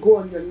talk. When you go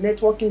on your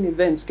networking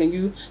events, can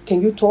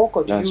you talk,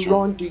 or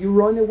do you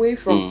run away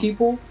from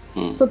people?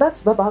 So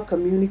that's verbal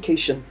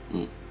communication.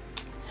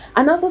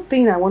 Another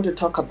thing I want to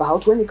talk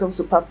about when it comes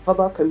to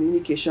verbal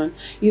communication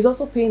is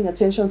also paying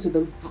attention to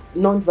the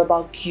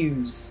non-verbal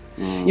cues.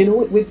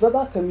 With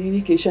verbal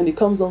communication, it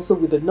comes also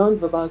with the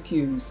non-verbal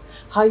cues.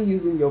 How you're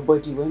using your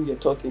body when you're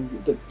talking,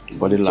 the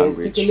body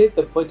gesticulate,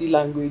 the body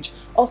language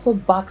also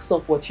backs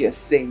up what you're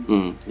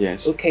saying.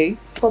 Yes. Okay.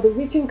 For the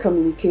written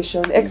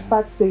communication,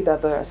 experts say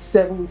that there are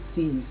 7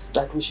 C's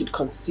that we should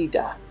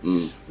consider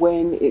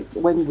when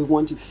we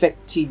want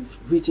effective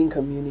written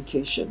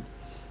communication.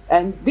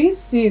 And these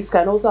C's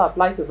can also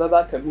apply to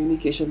verbal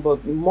communication,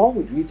 but more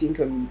with written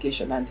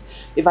communication. And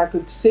if I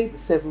could say the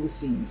 7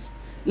 C's,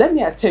 let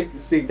me attempt to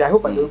say it. I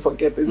hope I don't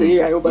forget this.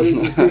 I hope I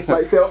don't disgrace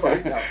myself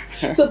right now.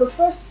 So the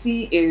first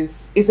C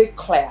is it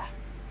clear?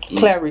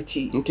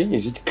 Clarity. Okay,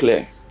 is it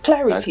clear?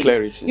 Clarity. That's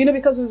clarity.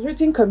 Because with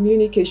written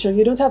communication,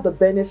 you don't have the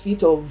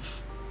benefit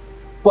of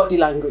body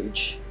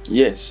language.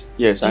 Yes,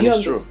 Do and you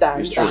it's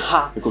understand? True.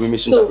 It's true. It could be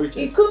misinterpreted. So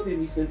it could be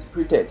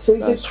misinterpreted. So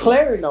is it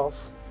clear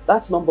enough?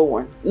 That's number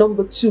 1.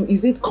 Number 2,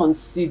 is it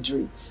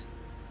considerate?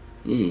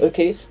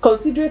 Okay,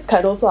 considerate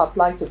can also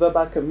apply to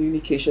verbal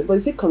communication, but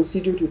is it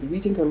considerate with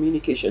written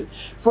communication?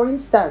 For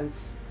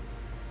instance,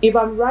 if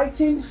I'm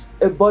writing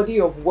a body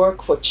of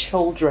work for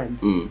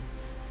children,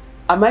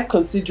 am I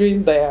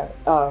considering their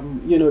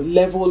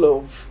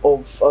level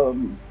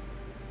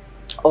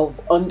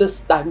of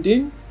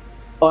understanding,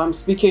 or I'm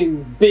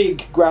speaking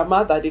big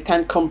grammar that they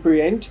can't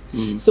comprehend?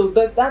 So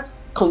that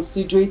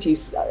considerate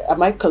is,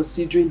 am I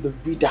considering the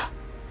reader?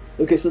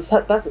 Okay, so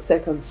that's the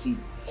second C.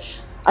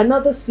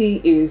 Another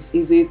C is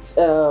it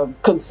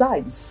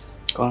concise?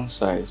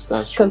 Concise,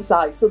 that's true.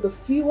 Concise. So the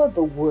fewer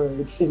the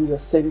words in your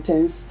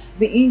sentence,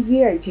 the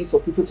easier it is for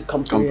people to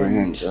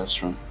comprehend. That's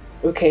true.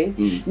 Okay.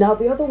 Now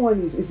the other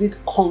one is it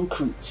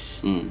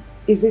concrete?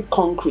 Is it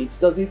concrete?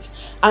 Does it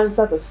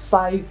answer the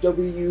 5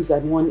 W's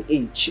and 1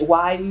 H?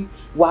 Why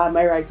am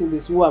I writing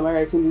this? Who am I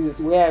writing this?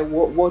 Where?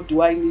 What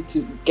do I need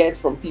to get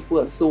from people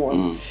and so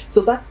on?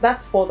 So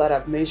that's 4 that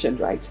I've mentioned,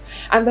 right?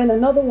 And then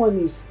another one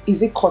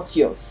is it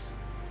courteous?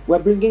 We're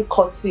bringing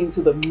courtesy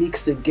into the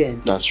mix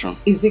again. That's true.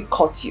 Is it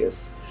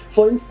courteous?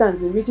 For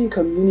instance, in written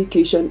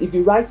communication, if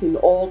you write in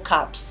all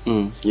caps,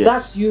 yes.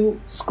 that's you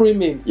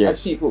screaming yes.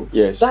 at people.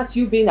 Yes. That's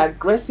you being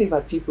aggressive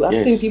at people. I've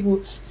yes. seen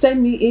people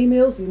send me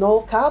emails in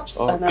all caps,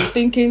 and I'm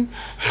thinking,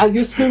 are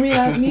you screaming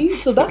at me?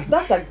 So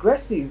that's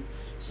aggressive.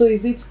 So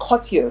is it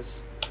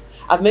courteous?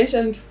 I've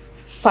mentioned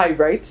 5,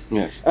 right?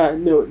 Yes.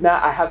 No,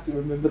 now I have to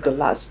remember the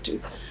last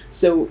 2.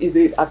 So is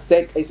it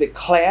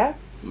clear?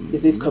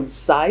 Is it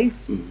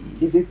concise?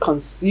 Is it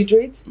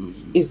considerate?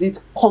 Is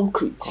it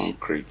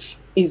concrete?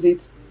 Is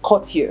it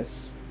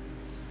courteous?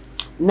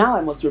 Now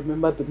I must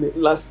remember the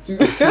last 2.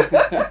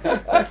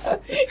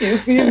 You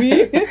see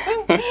me?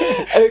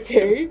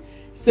 Okay.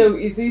 So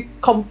is it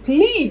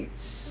complete?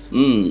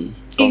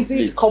 Is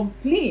it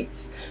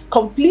complete?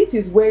 Complete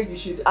is where you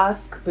should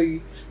ask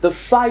the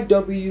 5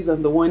 W's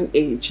and the 1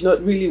 H,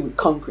 not really with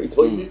concrete.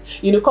 Or is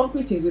it,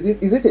 concrete is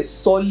it a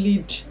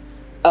solid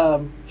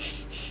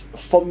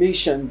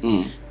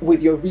formation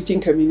with your written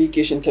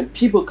communication? Can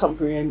people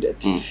comprehend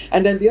it?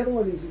 And then the other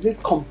one is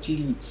it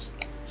complete?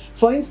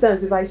 For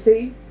instance, if I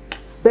say,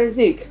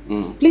 Basic,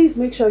 please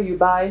make sure you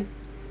buy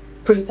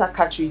printer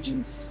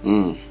cartridges.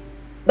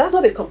 That's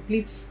not a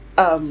complete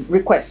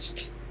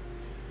request.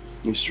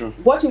 It's true.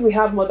 What if we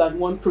have more than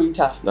 1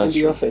 printer in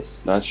the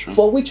office? That's true.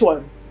 For which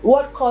one?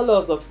 What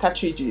colors of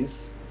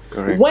cartridges?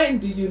 Correct. When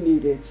do you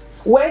need it?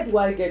 Where do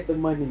I get the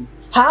money?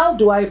 How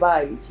do I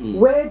buy it?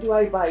 Where do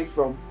I buy it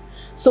from?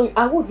 So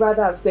I would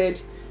rather have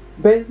said,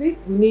 Basic,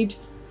 we need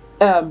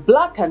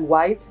black and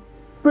white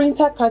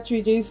printer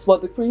cartridges for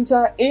the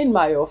printer in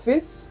my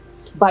office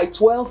by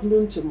 12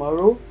 noon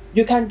tomorrow.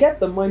 You can get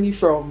the money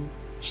from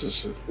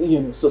so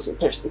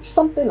person,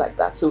 something like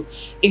that. So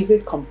is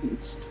it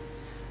complete?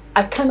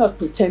 I cannot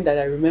pretend that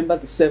I remember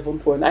the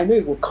 7th one. I know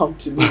it will come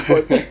to me,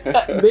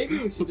 but maybe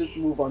we should just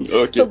move on.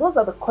 Okay. So those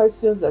are the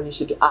questions that you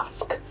should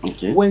ask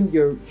when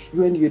you're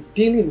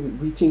dealing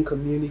with written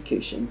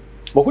communication.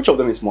 But which of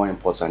them is more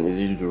important? Is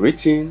it the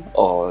written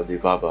or the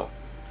verbal?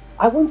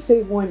 I won't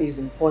say one is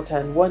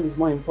important. One is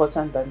more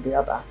important than the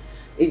other.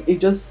 It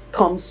just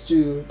comes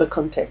to the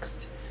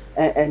context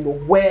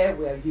and where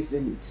we are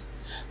using it.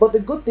 But the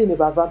good thing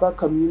about verbal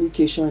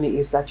communication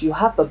is that you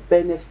have the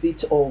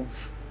benefit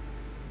of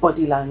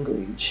body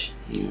language.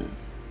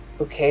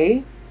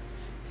 Okay?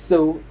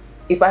 So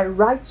if I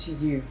write to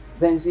you,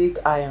 Benzik,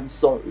 I am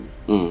sorry.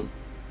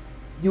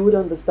 You would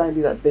understand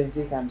it at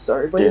Benzik, I'm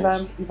sorry. But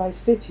if I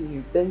say to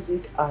you,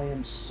 Benzik, I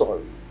am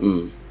sorry.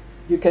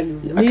 You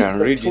can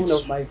read the tone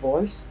of my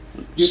voice.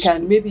 You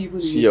can maybe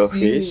even see your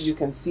face. You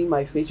can see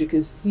my face. You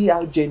can see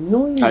how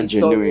genuinely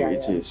sorry I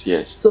am.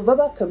 Yes. So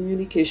verbal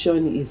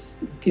communication is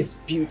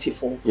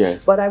beautiful.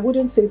 Yes. But I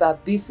wouldn't say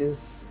that this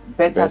is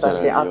better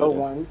than the other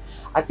one.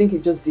 I think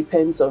it just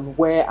depends on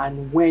where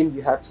and when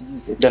you have to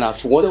use it. Then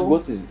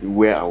what is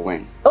where and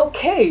when?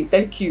 Okay,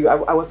 thank you.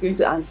 I was going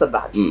to answer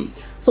that.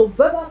 So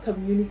verbal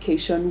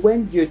communication,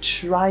 when you're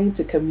trying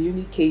to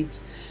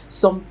communicate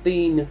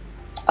something,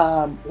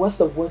 what's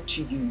the word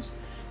to use?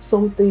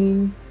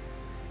 Something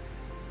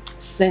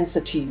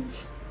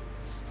sensitive.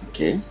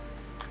 Okay.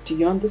 Do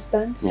you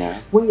understand?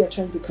 Yeah. When you're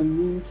trying to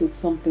communicate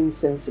something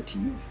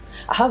sensitive.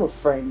 I have a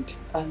friend,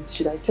 and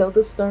should I tell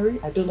the story?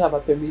 I don't have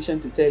a permission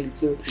to tell it.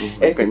 So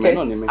etiquette,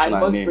 I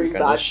must bring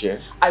that.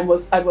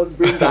 I must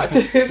bring that.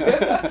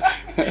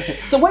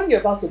 So when you're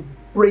about to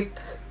break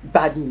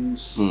bad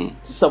news to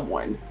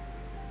someone,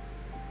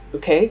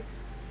 okay,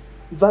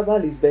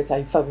 verbal is better.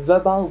 In fact,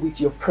 verbal with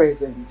your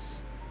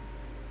presence.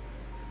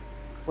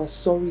 We're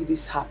sorry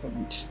this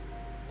happened.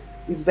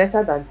 It's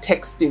better than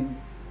texting.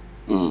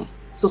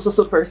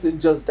 So person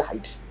just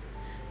died.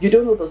 You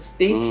don't know the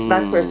state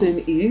that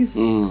person is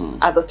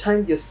at the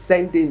time you're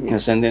sending it. You're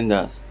sending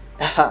that.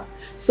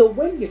 So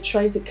when you're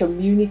trying to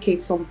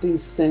communicate something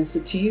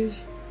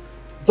sensitive,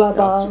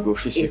 verbal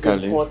is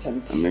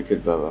important. And make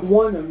it verbal.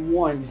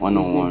 One-on-one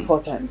is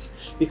important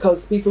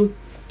because people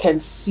can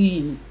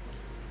see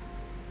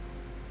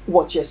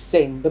what you're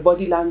saying. The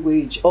body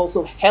language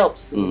also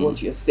helps in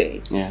what you're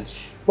saying. Yes.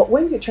 But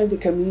when you're trying to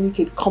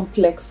communicate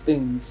complex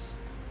things,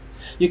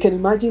 you can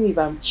imagine if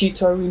I'm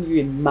tutoring you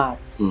in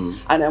math and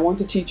I want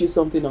to teach you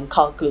something on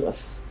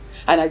calculus,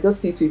 and I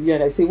just sit with you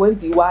and I say, when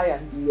dy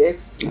and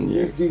dx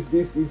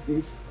is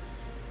this.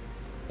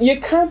 You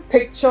can't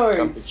picture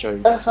it.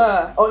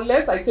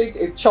 Unless I take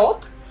a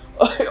chalk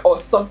or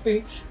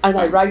something and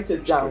I write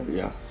it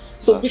down.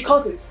 So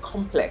because it's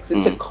complex,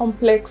 it's a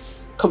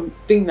complex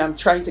thing I'm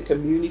trying to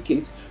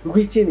communicate,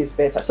 written is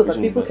better so that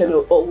people can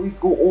always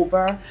go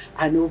over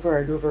and over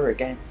and over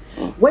again.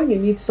 When you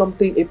need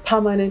something, a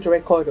permanent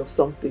record of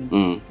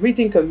something,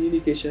 written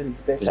communication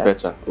is better.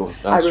 It's better. Oh,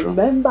 I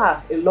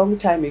remember a long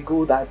time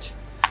ago that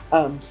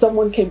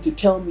someone came to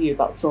tell me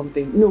about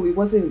something. No, it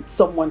wasn't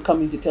someone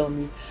coming to tell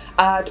me.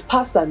 I had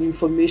passed an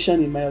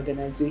information in my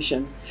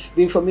organization.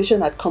 The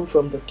information had come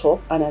from the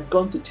top, and I'd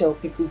gone to tell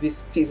people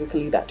this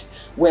physically that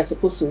we're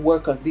supposed to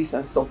work on this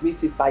and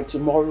submit it by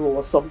tomorrow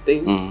or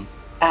something.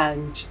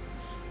 And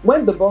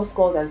when the boss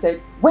called and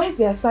said, "Where's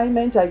the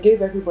assignment I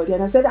gave everybody?"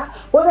 And I said,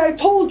 "But I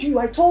told you,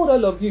 I told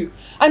all of you."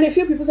 And a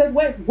few people said,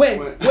 when,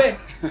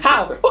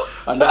 how?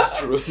 And that's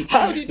true.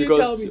 How did you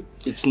tell me?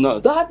 It's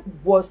not. That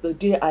was the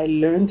day I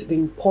learned the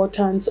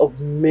importance of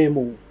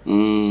memo,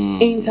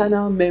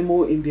 internal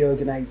memo in the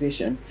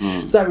organization.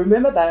 So I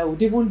remember that I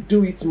would even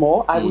do it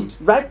more. I would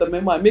write the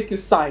memo and make you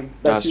sign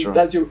that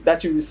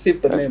you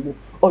received the memo,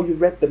 or you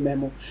read the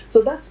memo.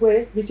 So that's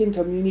where written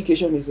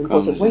communication is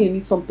important. When you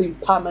need something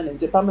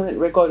permanent, a permanent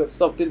record of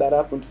something that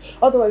happened.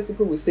 Otherwise,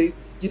 people will say,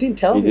 "You didn't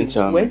tell me.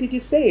 When did you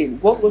say?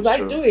 What was I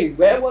doing?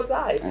 Where was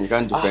I?" And you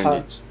can't defend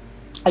it.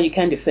 And you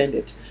can't defend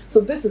it. So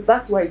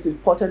that's why it's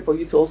important for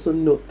you to also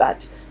note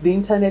that the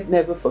internet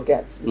never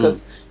forgets,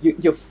 because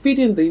you're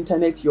feeding the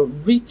internet your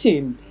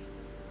written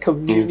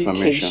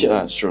communication.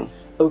 That's true.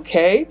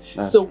 Okay?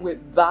 So with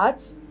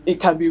that, it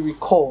can be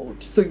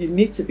recalled. So you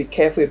need to be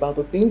careful about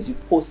the things you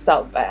post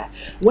out there.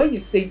 When you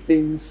say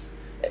things,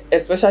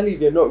 especially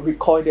if you're not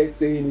recorded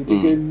saying it,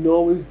 you can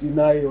always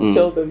deny or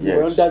tell them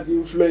you're under the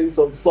influence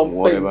of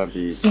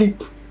something.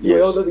 Sleep.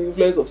 You're under the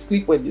influence of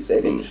sleep when you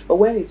said it. But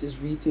when it is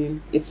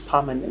written, it's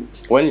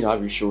permanent. When you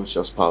have issues with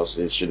your spouse,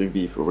 should it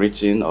be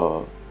written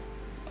or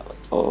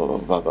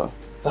verbal?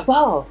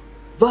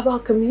 Verbal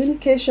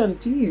communication,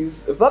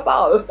 please.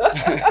 Verbal.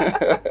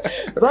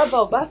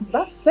 Verbal,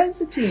 that's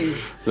sensitive.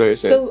 Very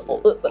sensitive.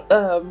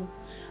 So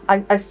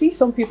I see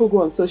some people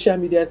go on social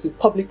media to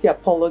publicly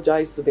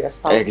apologize to their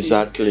spouses.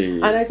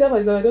 Exactly. And I tell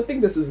myself, I don't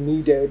think this is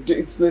needed.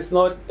 It's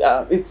not.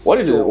 It's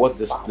what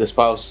the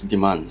spouse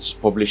demands?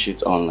 Publish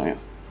it online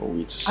for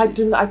we to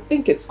see. I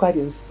think it's quite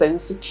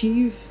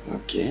insensitive.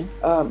 Okay.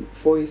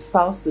 For a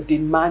spouse to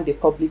demand a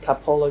public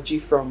apology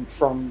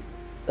from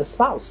a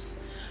spouse.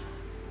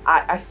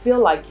 I feel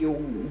like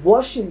you're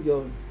washing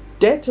your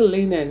dirty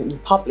linen in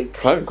public.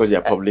 Probably because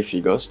they're public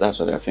figures. That's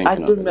what I think. I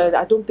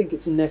don't think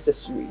it's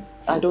necessary.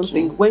 I don't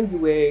think when you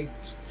were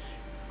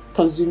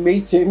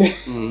consummating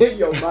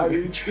your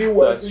marriage, it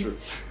wasn't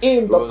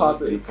in the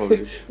public.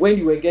 When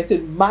you were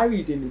getting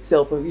married in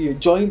itself, or you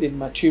joined in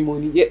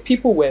matrimony, yet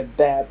people were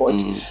there,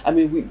 but I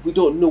mean, we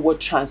don't know what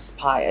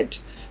transpired.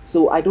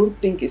 So I don't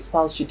think a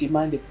spouse should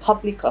demand a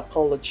public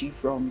apology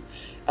from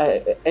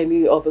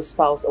any other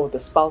spouse, or the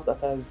spouse that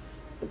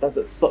has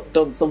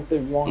done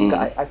something wrong.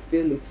 I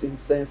feel it's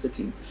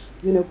insensitive,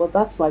 but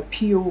that's my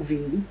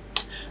POV.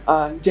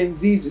 Gen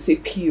Zs, we say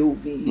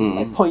POV,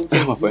 my point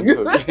of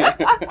view.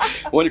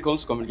 When it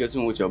comes to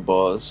communicating with your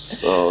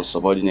boss or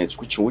subordinates,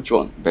 which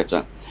one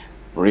better,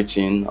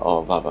 written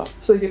or verbal?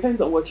 So it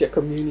depends on what you're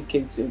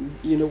communicating.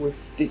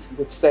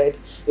 We've said,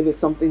 if it's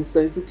something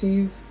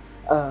sensitive,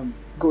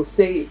 go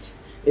say it.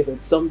 If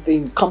it's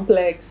something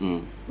complex,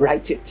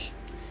 write it.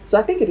 So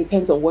I think it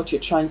depends on what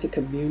you're trying to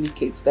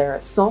communicate. There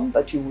are some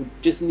that you would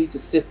just need to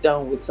sit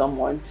down with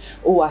someone.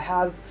 Oh,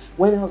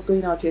 when I was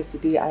going out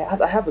yesterday,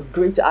 I have a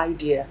great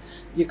idea.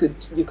 You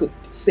could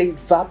say it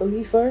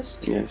verbally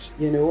first. Yes.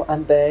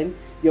 And then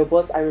your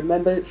boss. I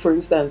remember, for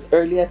instance,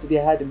 earlier today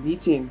I had a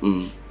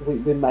meeting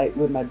with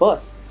my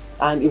boss,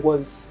 and it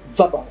was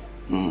verbal.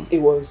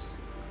 It was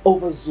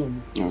over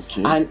Zoom.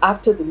 Okay. And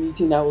after the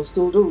meeting, I was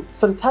told, "Oh,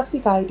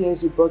 fantastic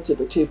ideas you brought to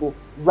the table.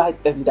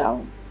 Write them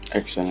down."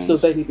 Excellent. So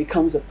then it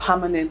becomes a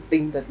permanent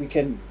thing that we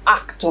can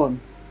act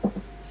on.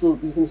 So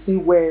you can see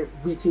where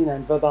written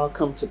and verbal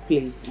come to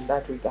play in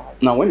that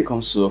regard. Now, when it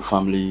comes to a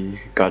family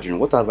gathering,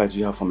 what advice do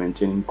you have for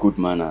maintaining good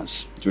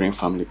manners during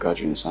family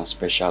gatherings and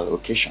special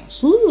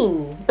occasions?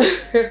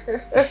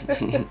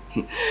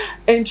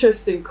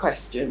 Interesting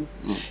question.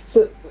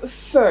 So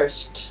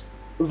first,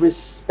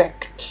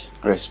 respect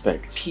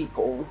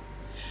people.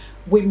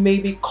 We may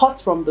be cut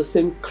from the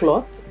same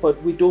cloth,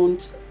 but we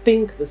don't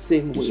think the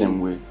same way. The same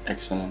way.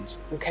 Excellent.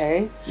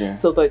 Okay? Yeah.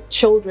 So the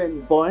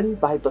children born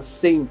by the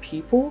same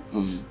people,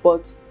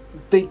 but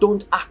they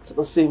don't act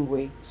the same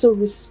way. So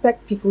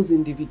respect people's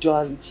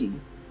individuality.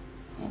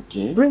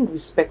 Okay. Bring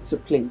respect to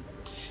play.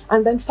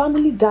 And then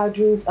family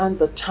gatherings and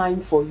the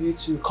time for you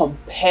to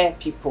compare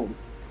people.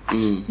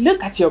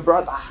 Look at your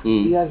brother.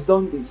 He has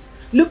done this.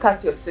 Look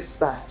at your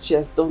sister. She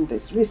has done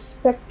this.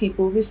 Respect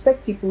people.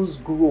 Respect people's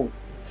growth.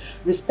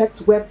 Respect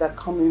where they're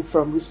coming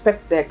from.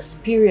 Respect their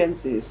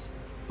experiences.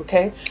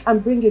 Okay,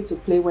 and bring it to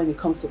play when it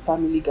comes to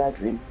family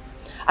gathering.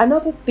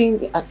 Another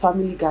thing at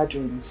family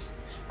gatherings,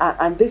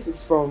 and this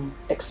is from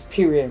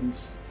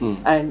experience,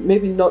 and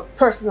maybe not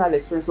personal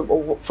experience,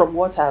 but from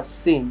what I've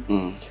seen.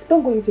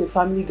 Don't go into a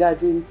family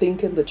gathering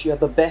thinking that you are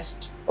the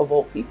best of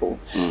all people.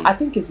 I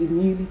think it's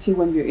humility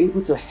when you're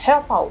able to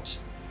help out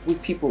with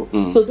people.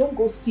 So don't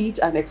go sit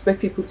and expect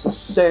people to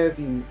serve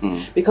you,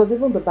 because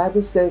even the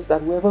Bible says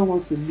that whoever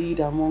wants to lead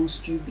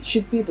amongst you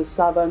should be the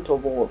servant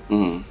of all.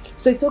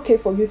 So it's okay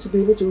for you to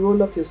be able to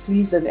roll up your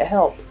sleeves and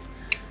help,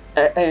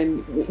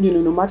 and you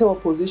know, no matter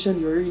what position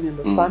you're in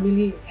the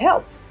family,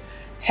 help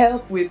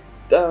with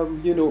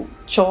you know,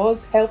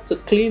 chores, help to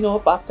clean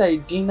up after a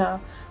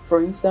dinner,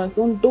 for instance.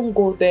 Don't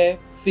go there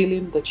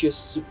feeling that you're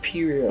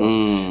superior.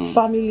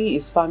 Family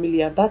is family,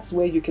 and that's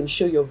where you can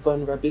show your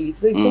vulnerability.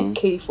 So it's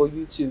okay for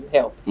you to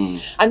help.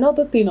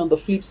 Another thing on the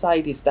flip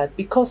side is that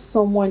because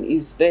someone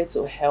is there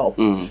to help,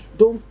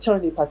 don't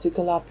turn a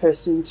particular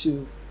person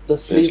to the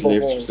slave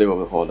of all. Slave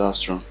of all,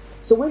 that's true.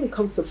 So when it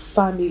comes to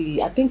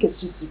family, I think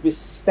it's just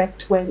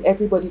respect when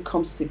everybody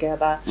comes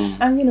together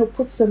and, you know,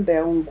 puts in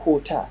their own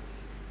quota.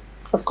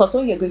 Of course,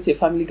 when you're going to a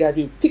family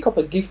gathering, pick up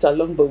a gift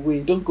along the way.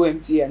 Don't go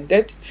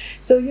empty-handed.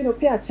 So, you know,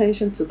 pay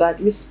attention to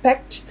that.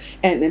 Respect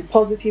and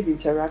positive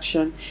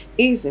interaction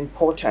is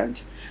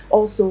important.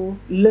 Also,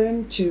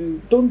 learn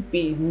to don't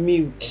be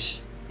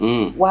mute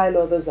while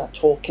others are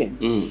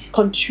talking.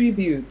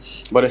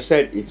 Contribute. But I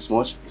said it's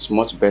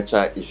much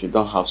better if you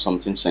don't have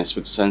something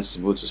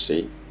sensible to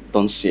say.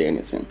 Don't say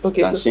anything.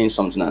 Okay, than saying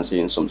something and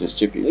saying something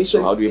stupid.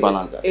 So how do you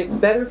balance that? It's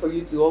better for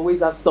you to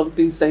always have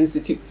something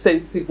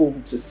sensible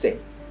to say.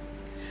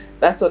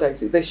 That's what I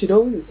say. There should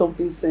always be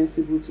something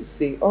sensible to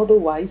say.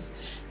 Otherwise,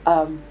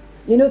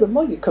 you know, the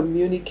more you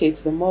communicate,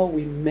 the more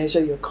we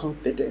measure your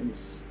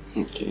confidence.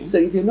 Okay. So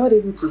if you're not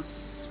able to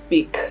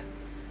speak,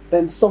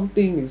 then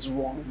something is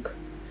wrong.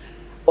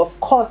 Of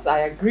course, I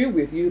agree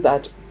with you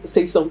that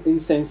say something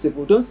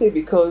sensible. Don't say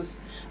because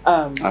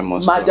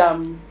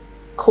Madam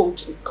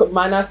Coach,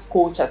 Manners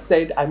coach has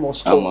said I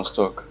must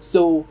talk.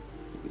 So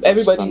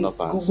everybody is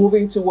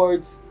moving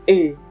towards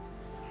A.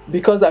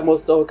 Because I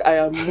must talk, I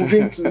am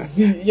moving to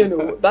Z. You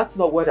know, that's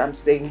not what I'm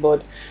saying.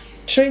 But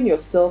train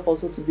yourself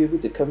also to be able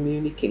to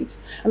communicate.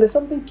 And there's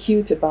something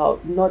cute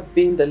about not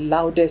being the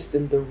loudest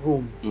in the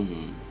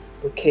room.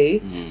 Okay?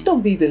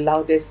 Don't be the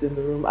loudest in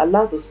the room.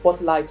 Allow the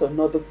spotlight on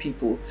other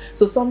people.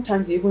 So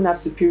sometimes you even have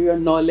superior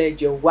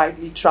knowledge. You're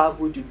widely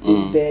traveled. You've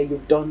been there.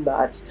 You've done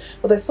that.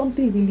 But there's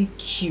something really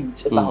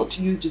cute about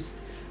you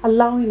just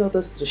allowing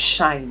others to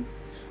shine,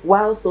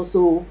 whilst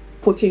also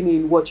putting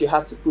in what you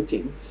have to put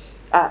in.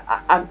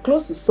 I'm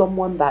close to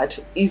someone that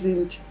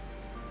isn't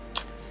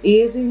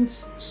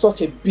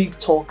such a big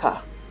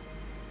talker.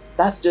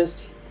 That's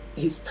just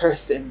his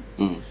person.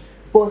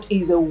 But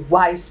he's a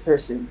wise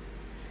person.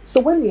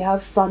 So when we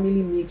have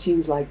family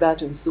meetings like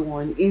that and so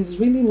on, he's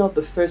really not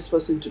the first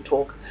person to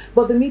talk.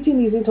 But the meeting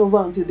isn't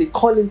over until they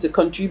call him to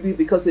contribute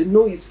because they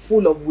know he's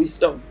full of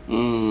wisdom.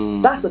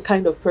 That's the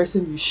kind of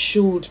person you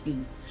should be.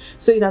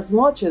 So in as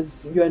much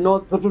as you are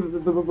not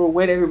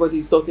when everybody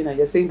is talking and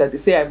you're saying that they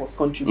say I must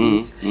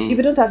contribute, if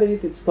you don't have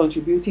anything to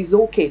contribute, it's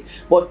okay.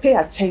 But pay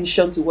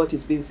attention to what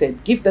is being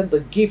said. Give them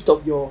the gift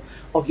of your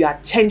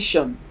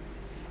attention,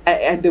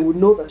 and they will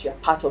know that you're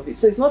part of it.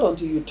 So it's not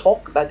until you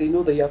talk that they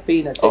know that you're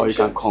paying attention. Or you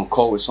can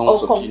concur with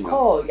someone's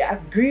opinion. Yeah,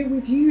 agree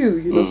with you,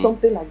 you know,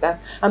 something like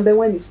that. And then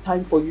when it's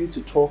time for you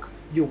to talk,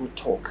 you will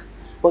talk.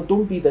 But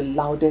don't be the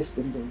loudest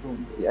in the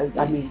room.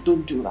 I mean,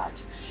 don't do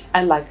that.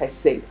 And like I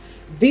said,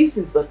 this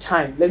is the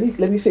time, let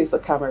me face the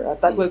camera,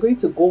 that we're going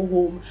to go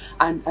home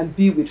and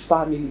be with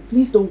family.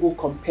 Please don't go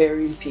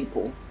comparing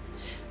people.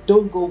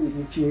 Don't go with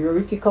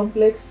inferiority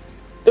complex.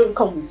 Don't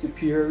come with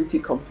superiority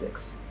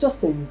complex.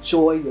 Just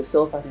enjoy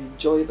yourself and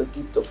enjoy the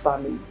gift of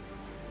family.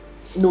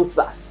 Note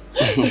that.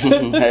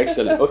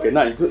 Excellent. Okay,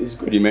 now it's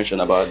good you mentioned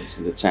about this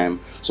is the time.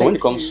 So when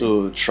it comes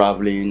to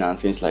traveling and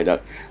things like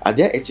that, are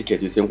there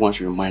etiquette you think one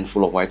should be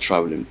mindful of while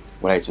traveling?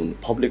 Whether it's in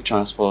public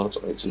transport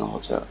or it's in a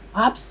hotel?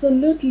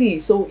 Absolutely.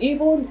 So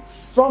even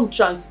from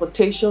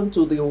transportation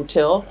to the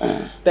hotel,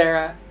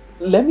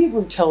 let me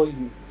even tell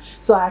you.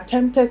 So I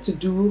attempted to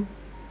do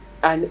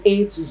an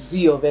A to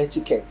Z of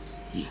etiquette.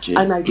 Okay.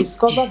 And I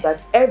discovered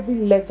that every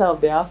letter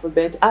of the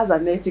alphabet has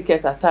an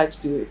etiquette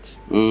attached to it.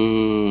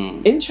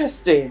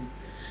 Interesting.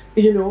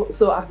 You know,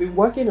 so I've been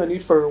working on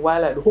it for a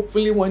while, and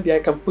hopefully one day I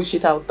can push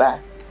it out there.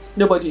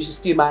 Nobody should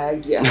steal my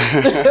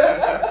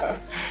idea.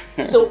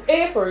 So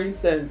A, for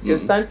instance, can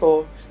stand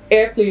for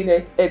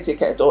airplane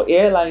etiquette or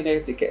airline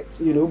etiquette.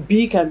 You know,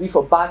 B can be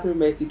for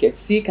bathroom etiquette.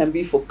 C can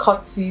be for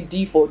courtesy.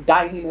 D for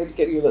dining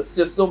etiquette. You know, there's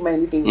just so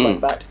many things like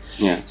that.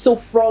 Yeah. So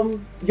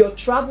from your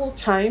travel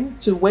time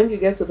to when you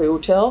get to the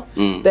hotel,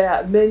 there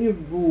are many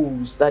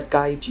rules that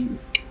guide you.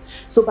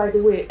 So by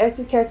the way,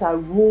 etiquette are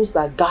rules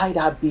that guide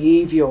our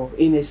behavior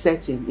in a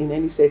setting, in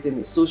any setting,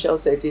 a social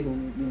setting,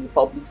 in a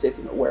public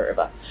setting or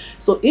wherever.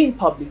 So in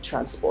public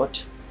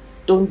transport,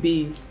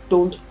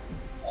 don't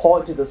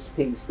hoard the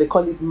space. They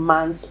call it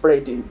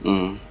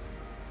manspreading.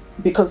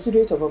 Be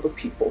considerate of other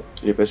people.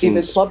 If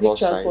it's public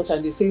transport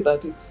and they say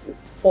that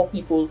it's 4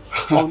 people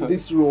on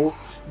this row,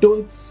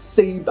 don't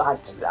say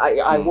that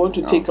I want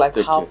to take like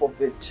half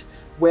of it.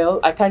 well,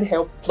 I can't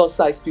help plus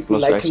size people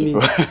like me.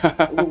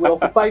 We will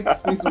occupy the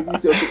space we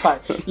need to occupy.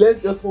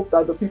 Let's just hope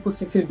that the people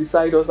sitting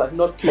beside us are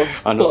not plus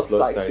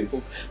size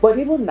people. But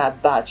even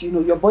at that, you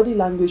know, your body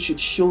language should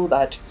show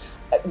that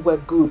we're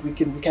good, we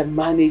can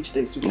manage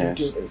this, we can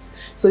do this.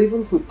 So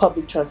even with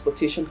public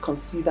transportation,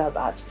 consider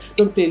that.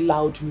 Don't play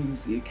loud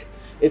music.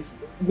 It's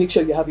make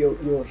sure you have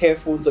your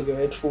earphones or your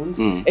headphones.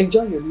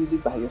 Enjoy your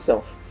music by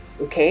yourself.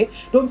 Okay?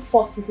 Don't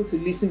force people to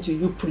listen to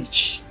you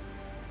preach.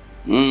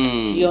 Do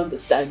you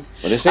understand?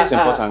 But they say it's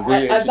important. Go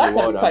into the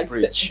world and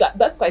preach.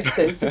 That's quite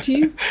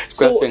sensitive.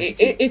 So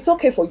it's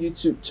okay for you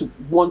to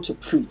want to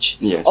preach.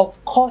 Yes. Of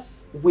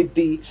course, with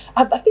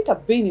I think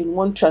I've been in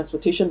one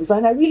transportation before,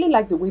 and I really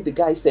like the way the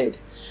guy said.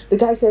 The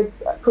guy said,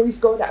 "Praise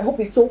God, I hope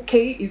it's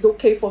okay. It's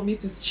okay for me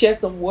to share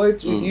some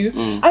words with you."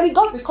 And he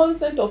got the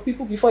consent of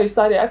people before he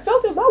started. I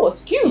felt that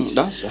was cute.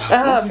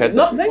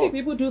 Not many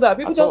people do that.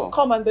 People just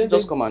come and then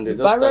they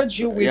barrage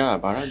you with. Yeah,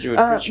 barrage you with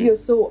preaching. Yeah,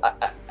 so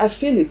I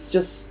feel it's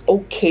just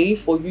okay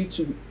for you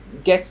to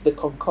get the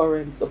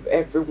concurrence of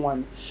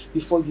everyone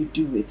before you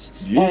do it.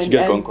 Do you need to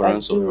get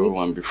concurrence of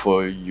everyone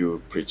before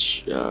you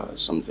preach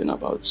something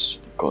about the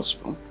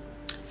gospel?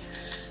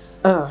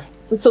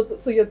 So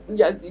you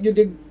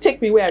did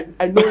take me where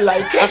I don't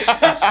like.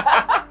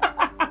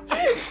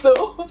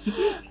 So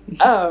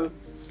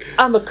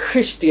I'm a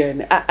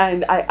Christian,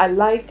 and I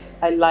like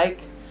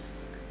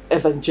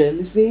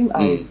evangelism.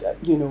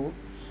 You know,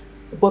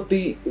 but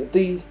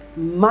the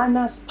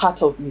manners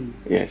part of me,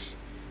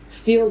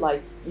 feel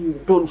like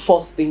you don't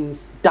force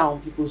things down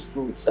people's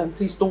throats. And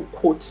please don't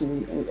quote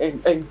me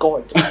and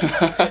God, please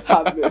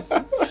have mercy.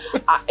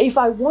 If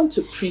I want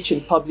to preach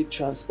in public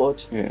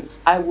transport,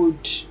 I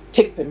would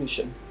take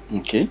permission.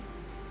 Okay.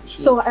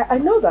 So I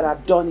know that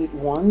I've done it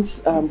once,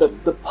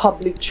 the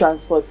public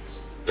transport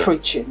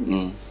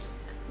preaching.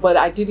 But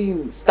I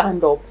didn't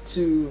stand up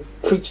to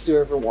preach to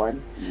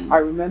everyone. I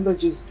remember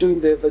just doing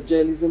the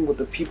evangelism with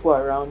the people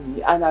around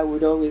me, and I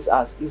would always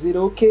ask, is it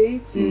okay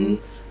to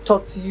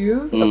talk to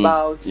you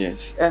about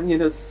you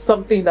know,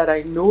 something that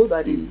I know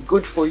that is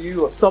good for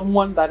you, or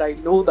someone that I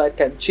know that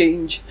can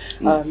change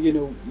you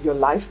know, your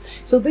life?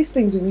 So these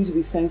things, we need to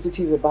be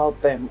sensitive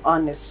about them,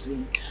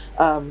 honestly.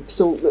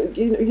 So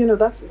you know,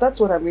 that's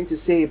what I'm going to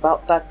say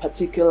about that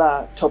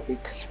particular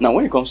topic. Now,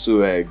 when it comes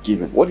to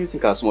giving, what do you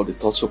think are some of the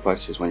thoughtful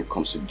practices when it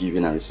comes to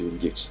giving and receiving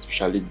gifts,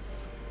 especially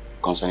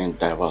concerning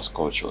diverse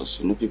cultures?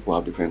 You know, people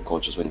have different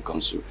cultures when it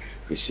comes to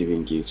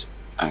receiving gifts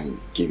and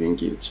giving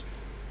gifts.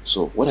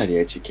 So what are the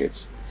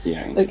etiquettes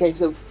behind it? Okay,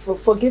 so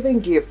for giving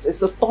gifts, it's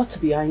the thought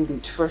behind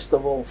it, first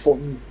of all, for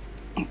me.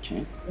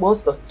 Okay.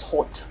 What's the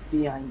thought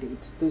behind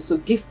it? So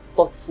give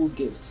thoughtful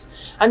gifts.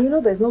 And you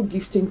know, there's no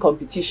gifting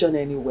competition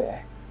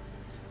anywhere.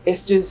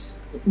 It's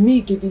just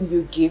me giving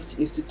you gifts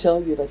is to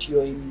tell you that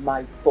you're in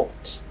my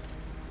thought.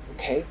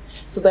 Okay?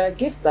 So there are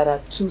gifts that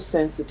are too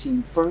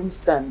sensitive. For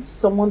instance,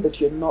 someone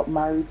that you're not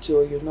married to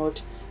or you're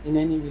not in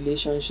any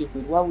relationship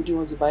with, why would you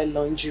want to buy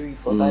lingerie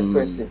for that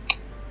person?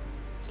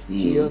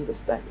 Do you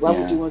understand? Why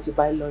would you want to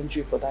buy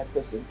laundry for that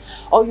person?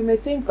 Or you may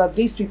think that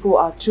these people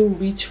are too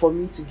rich for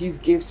me to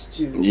give gifts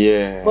to.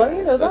 Yeah. But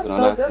you know, that's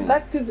not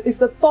that. It's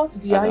the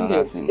thought behind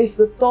it. It's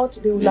the thought.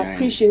 They will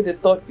appreciate the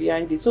thought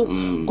behind it. So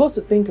go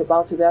to think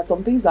about it. There are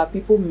some things that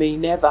people may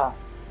never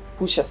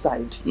push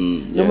aside.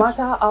 No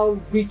matter how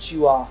rich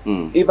you are,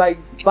 if I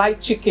buy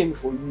chicken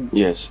for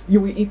you, you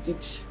will eat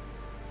it.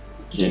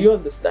 Do you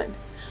understand?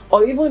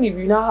 Or even if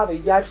you now have a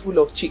yard full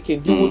of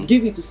chicken, you would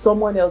give it to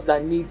someone else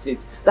that needs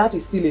it. That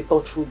is still a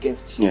thoughtful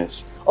gift.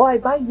 Yes. Or I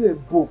buy you a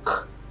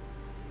book.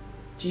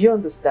 Do you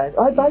understand?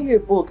 Or I buy you a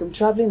book. I'm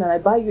traveling and I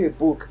buy you a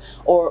book.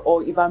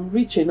 Or if I'm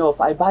rich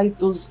enough, I buy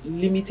those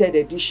limited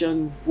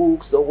edition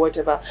books or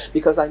whatever,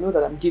 because I know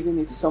that I'm giving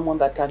it to someone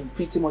that can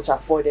pretty much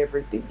afford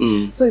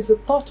everything. So it's a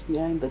thought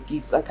behind the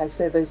gifts. Like I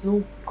said, there's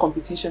no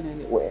competition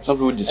anywhere. Some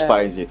people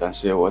despise it and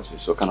say, what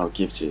kind of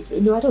gift is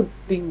this? No, I don't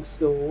think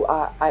so.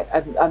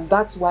 And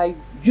that's why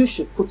you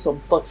should put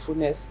some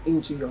thoughtfulness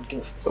into your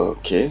gifts.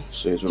 Okay,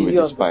 so it will be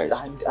despised.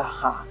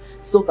 Understand?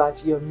 So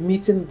that you're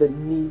meeting the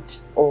need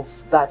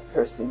of that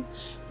person.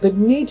 The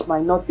need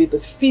might not be the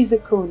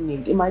physical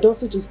need. It might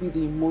also just be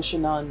the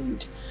emotional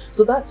need.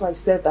 So that's why I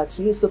said that,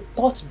 see, it's the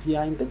thought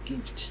behind the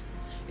gift.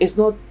 It's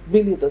not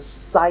really the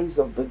size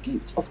of the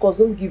gift. Of course,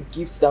 don't give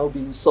gifts that will be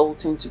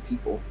insulting to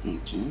people.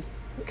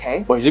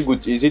 Okay. But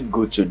is it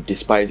good to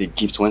despise a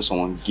gift when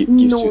someone gives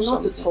you something? No,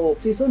 not at all.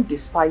 Please don't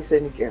despise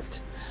any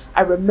gift.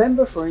 I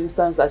remember, for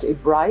instance, that a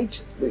bride,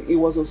 it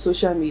was on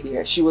social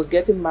media, she was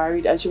getting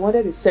married and she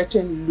wanted a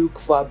certain look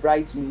for her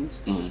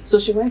bridesmaids. So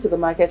she went to the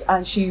market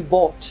and she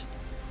bought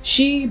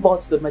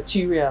the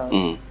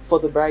materials for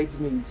the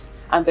bridesmaids.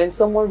 And then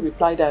someone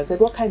replied and said,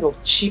 what kind of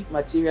cheap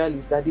material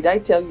is that? Did I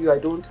tell you I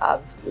don't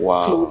have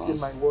clothes in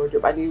my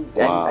wardrobe? And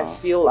I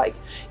feel like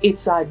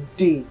it's her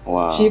day.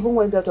 She even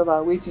went out of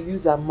her way to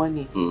use her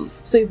money.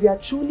 So if you are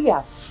truly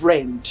a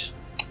friend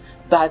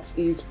that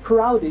is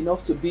proud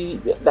enough to be,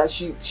 that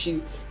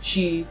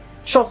she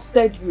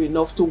trusted you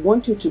enough to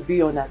want you to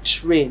be on a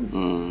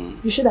train,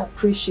 you should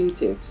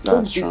appreciate it.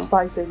 Don't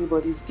despise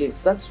anybody's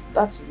gifts. That's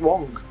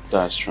wrong.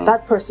 That's true.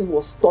 That person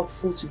was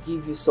thoughtful to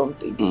give you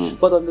something.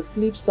 But on the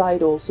flip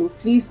side also,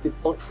 please be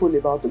thoughtful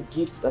about the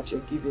gifts that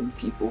you're giving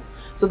people,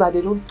 so that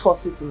they don't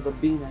toss it in the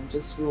bin and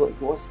just feel like,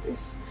 what's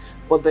this?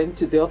 But then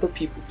to the other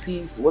people,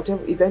 please,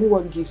 whatever, if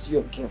anyone gives you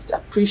a gift,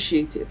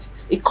 appreciate it.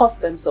 It costs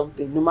them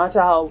something, no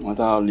matter how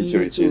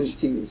little it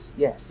is.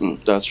 Yes.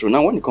 That's true.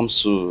 Now, when it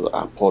comes to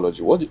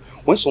apology,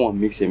 when someone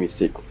makes a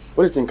mistake,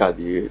 what do you think are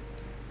the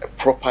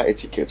proper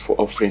etiquette for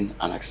offering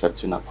and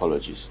accepting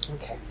apologies?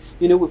 Okay.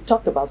 You know, we've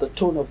talked about the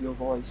tone of your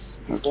voice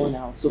before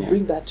now, so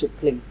bring that to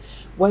play.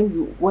 When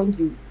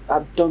you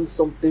have done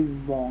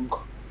something wrong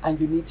and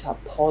you need to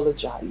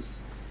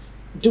apologize,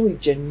 do it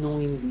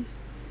genuinely.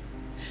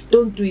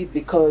 Don't do it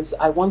because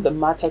I want the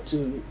matter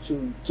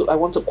I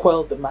want to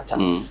quell the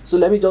matter. So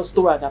let me just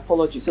throw an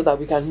apology so that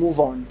we can move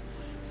on.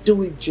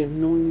 Do it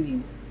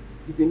genuinely.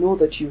 If you know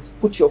that you've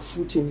put your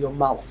foot in your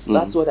mouth,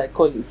 that's what I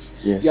call it.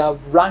 Yes. You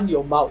have run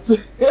your mouth.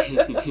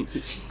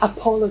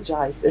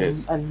 Apologize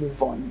and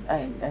move on.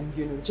 And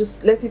you know,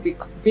 just let it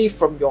be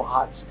from your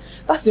heart.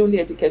 That's the only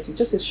etiquette. You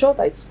just ensure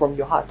that it's from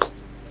your heart.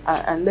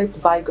 And let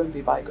bygone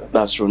be bygone.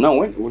 That's true. Now,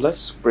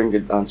 let's bring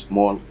it down to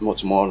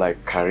more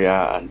like career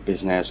and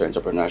business or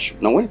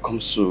entrepreneurship. Now, when it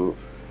comes to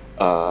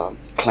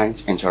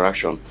client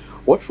interaction,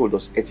 what role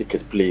does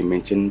etiquette play in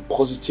maintaining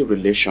positive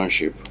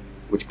relationship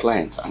with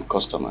clients and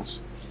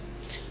customers?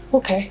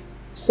 Okay,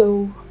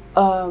 so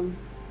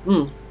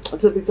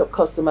it's a bit of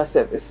customer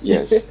service.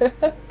 Yes.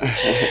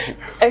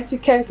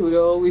 Etiquette would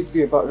always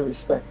be about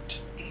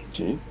respect.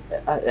 Okay.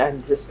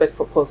 And respect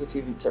for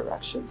positive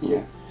interactions.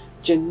 Yeah.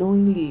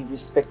 Genuinely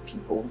respect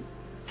people.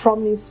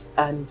 Promise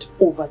and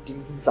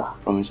over-deliver.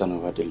 Promise and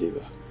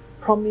over-deliver.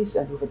 Promise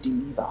and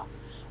over-deliver.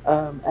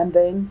 And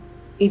then,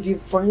 if you,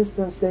 for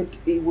instance, said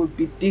it would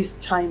be this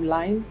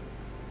timeline,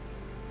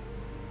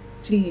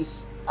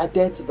 please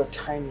adhere to the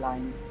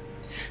timeline.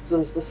 So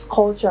there's this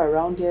culture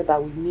around here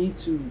that we need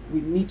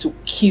to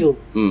kill.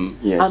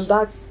 Yes. And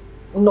that's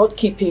not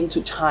keeping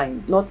to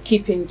time, not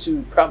keeping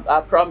to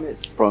our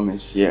promise.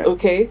 Promise, yeah.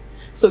 Okay?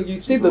 So you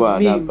see the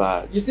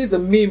meme. You see the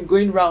meme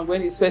going around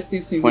when it's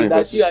festive season,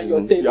 that you and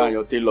your tailor. You and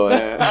your tailor,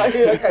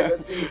 that kind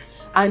of thing.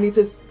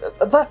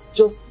 And that's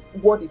just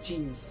what it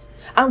is.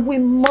 And we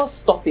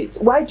must stop it.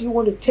 Why do you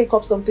want to take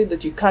up something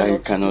that you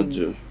cannot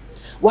do?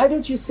 Why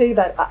don't you say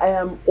that I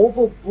am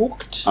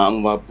overbooked?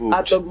 I'm overbooked.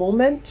 At the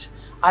moment,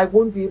 I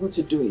won't be able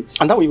to do it.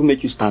 And that will even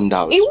make you stand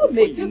out. It will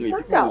make you stand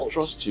out. People will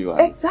trust you.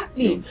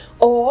 Exactly.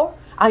 Or,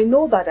 I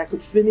know that I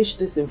could finish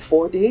this in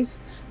 4 days,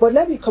 but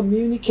let me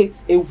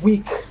communicate a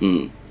week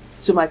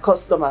to my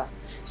customer,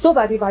 so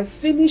that if I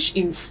finish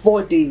in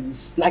 4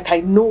 days, like I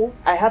know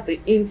I have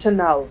the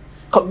internal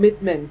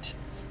commitment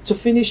to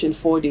finish in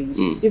 4 days.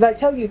 If I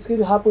tell you it's going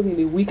to happen in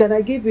a week and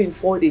I give you in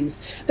 4 days,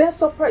 they're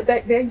surprised,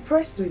 they're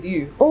impressed with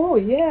you. Oh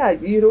yeah,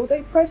 you know, they're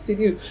impressed with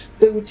you.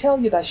 They will tell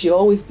you that she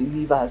always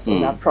delivers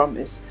on her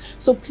promise.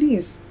 So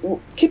please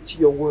keep to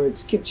your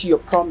words, keep to your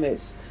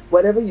promise.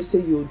 Whatever you say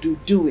you'll do,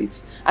 do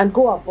it, and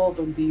go above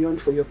and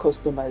beyond for your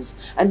customers.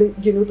 And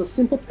you know, the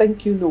simple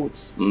thank you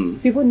notes.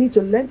 People need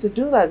to learn to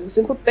do that. The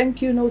simple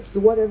thank you notes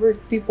to whatever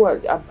people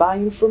are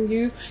buying from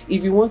you.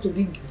 If you want to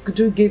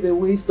do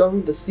giveaways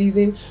during the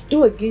season,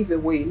 do a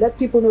giveaway. Let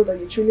people know that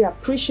you truly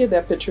appreciate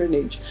their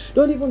patronage.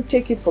 Don't even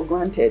take it for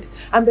granted.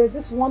 And there's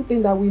this one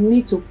thing that we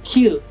need to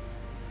kill.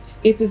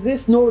 It is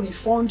this no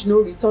refund, no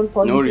return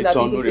policy. No return, that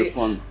people no say.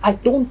 refund. I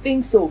don't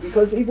think so,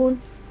 because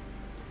even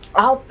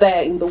out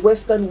there in the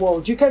Western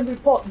world, you can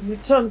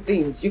return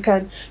things. You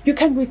can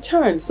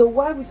return. So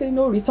why we say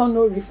no return,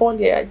 no refund?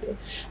 Yeah,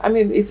 I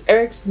mean, it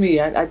irks me,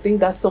 and I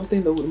think that's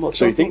something that we must.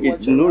 So you think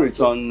it's no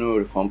return, no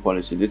refund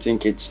policy? Do you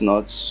think it's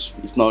not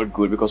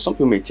good? Because some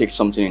people may take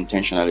something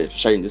intentionally,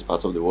 especially in this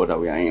part of the world that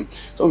we are in.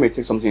 Some may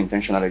take something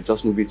intentionally,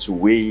 just maybe to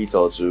wait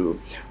or to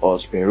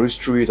peruse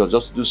through it, or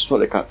just do so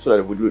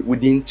that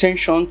with the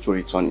intention to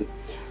return it.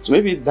 So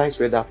maybe that's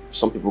where that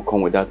some people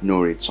come with that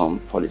no return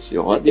policy,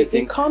 or they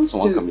think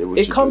someone can be able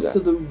to do that. It comes to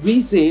the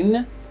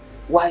reason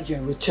why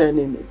you're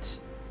returning it.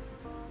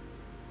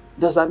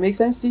 Does that make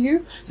sense to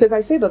you? So if I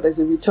say that there's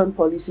a return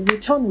policy,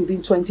 return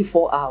within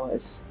 24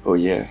 hours. Oh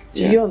yeah.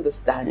 Do you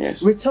understand?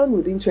 Yes. Return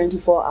within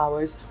 24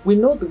 hours. We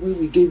know the way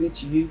we gave it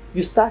to you.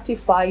 You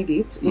certified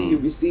it if you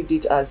received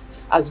it as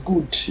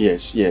good.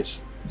 Yes,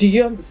 yes. Do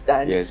you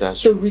understand? Yes, that's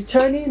so true.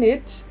 Returning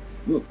it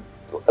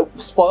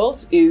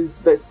spoiled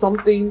is there's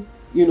something,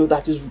 you know,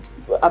 that is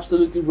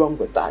absolutely wrong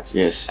with that.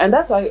 Yes. And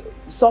that's why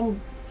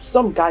some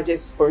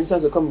gadgets, for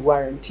instance, will come with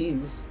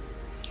warranties.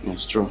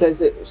 That's true.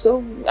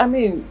 So I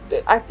mean,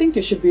 I think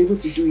you should be able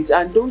to do it,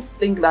 and don't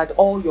think that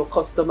all your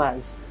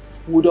customers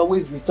would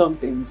always return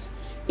things.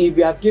 If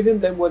you have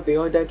given them what they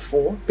ordered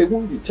for, they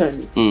won't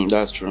return it.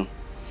 That's true.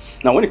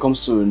 Now, when it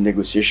comes to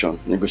negotiation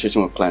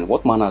with client,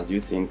 what manners do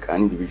you think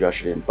an individual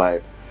should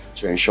imbibe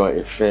to ensure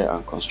a fair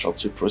and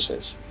constructive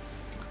process?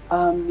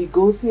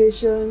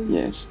 Negotiation.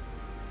 Yes.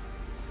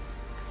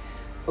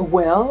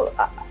 Well,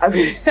 I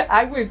mean,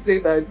 I would say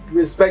that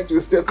respect will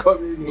still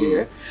come in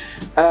here.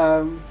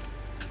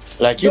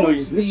 Like, you know,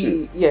 if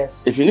you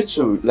need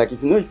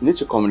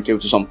to communicate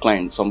with some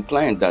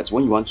client that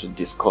when you want to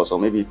discuss, or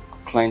maybe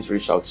clients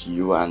reach out to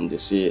you and they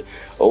say,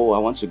 oh, I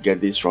want to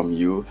get this from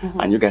you,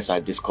 and you guys are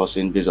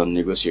discussing based on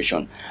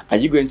negotiation, are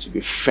you going to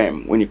be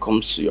firm when it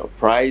comes to your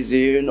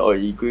pricing, or are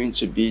you going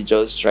to be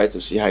just try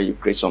to see how you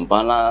create some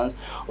balance,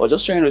 or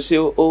just trying to say,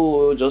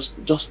 oh, just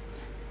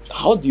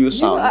how do you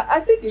sound?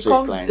 I think it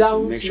comes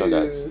down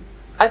to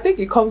I think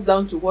it comes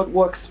down to what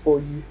works for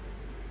you.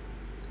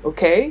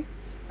 Okay?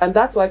 And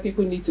that's why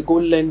people need to go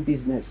learn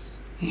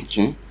business.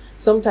 Okay.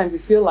 Sometimes you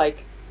feel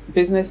like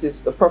business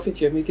is the profit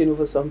you're making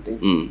over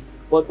something.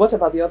 But what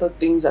about the other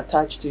things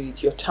attached to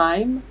it? Your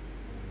time,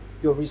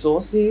 your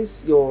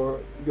resources, your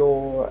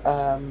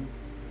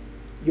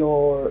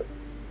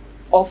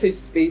office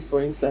space,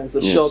 for instance,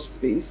 the shop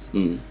space.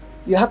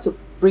 You have to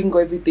bring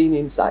everything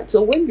inside.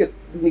 So when you're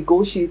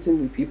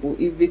negotiating with people,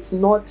 if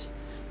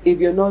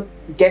you're not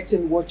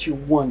getting what you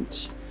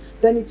want,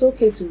 then it's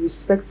okay to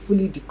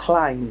respectfully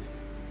decline.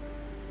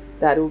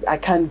 That I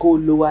can't go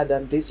lower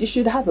than this. You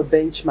should have a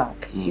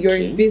benchmark. Okay. You're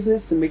in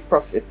business to make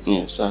profits.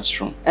 Yes, that's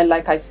true. And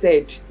like I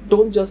said,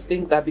 don't just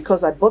think that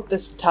because I bought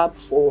this tab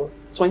for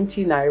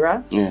 20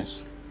 naira,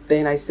 yes,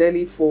 then I sell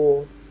it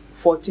for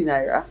 40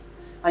 naira.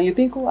 And you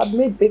think, oh, I've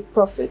made big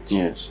profit.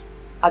 Yes.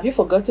 Have you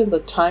forgotten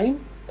the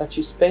time that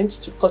you spent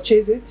to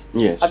purchase it?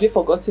 Yes. Have you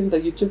forgotten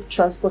that you took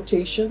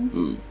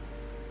transportation,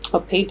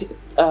 or paid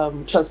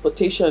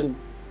transportation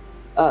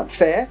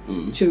fare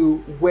to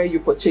where you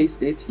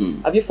purchased it?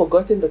 Have you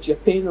forgotten that you're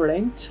paying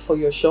rent for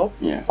your shop?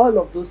 Yeah. All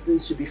of those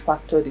things should be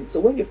factored in. So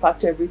when you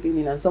factor everything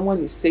in and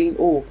someone is saying,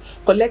 oh,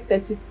 collect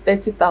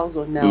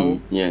 30,000 now,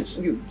 yes,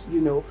 you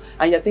know,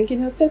 and you're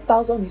thinking,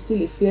 10,000 is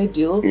still a fair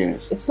deal.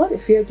 Yes. It's not a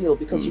fair deal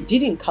because you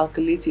didn't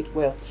calculate it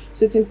well.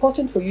 So it's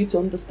important for you to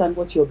understand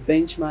what your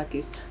benchmark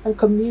is and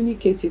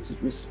communicate it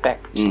with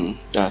respect.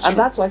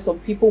 That's why some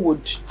people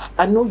would,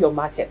 and know your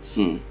market.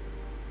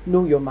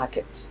 Know your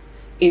market.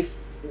 If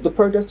the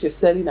products you're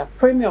selling are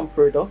premium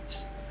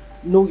products,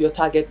 know your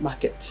target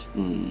market.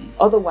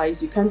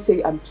 Otherwise, you can't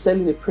say I'm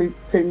selling a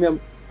premium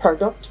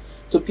product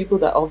to people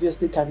that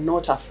obviously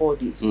cannot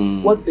afford it.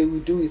 What they will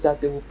do is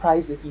that they will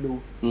price it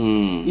low.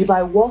 If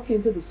I walk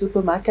into the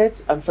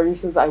supermarket, and for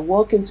instance, I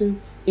walk into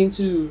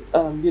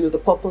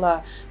the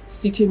popular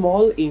city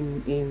mall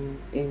in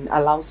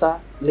Alausa,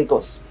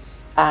 Lagos,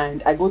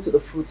 and I go to the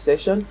fruit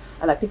section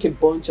and I pick a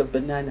bunch of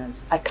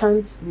bananas, I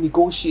can't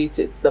negotiate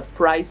it. The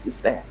price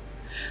is there.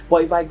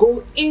 But if I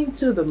go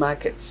into the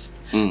market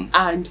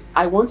and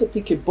I want to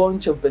pick a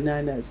bunch of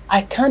bananas,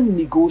 I can't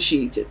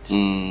negotiate it.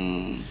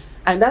 And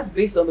that's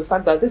based on the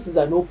fact that this is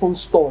an open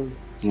stall.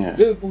 Yeah.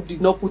 People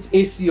did not put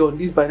AC on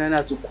this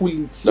banana to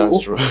cool it. So,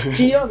 that's true.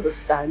 Do you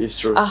understand? It's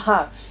true.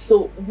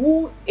 So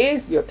who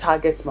is your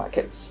target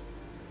market?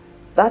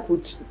 That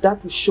would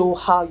show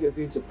how you're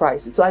going to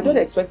price it. So I don't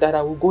expect that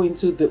I will go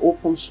into the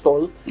open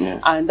stall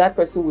and that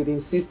person would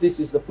insist this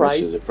is the price.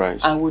 This is the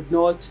price. And would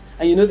not,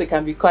 and they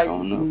can be quite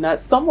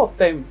nasty. Some of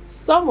them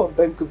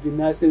could be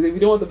nasty. If you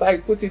don't want to buy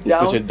it, put it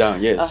down. Put it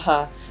down, yes.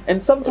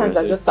 And sometimes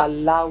I just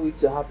allow it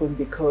to happen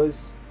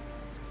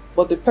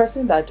but the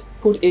person that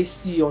put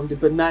AC on the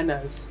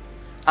bananas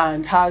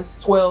and has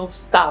 12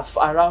 staff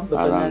around the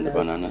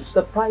bananas,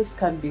 the price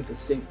can be the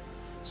same.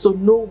 So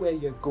know where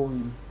you're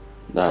going.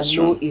 That's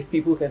know true. If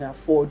people can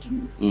afford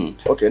you.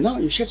 Okay, now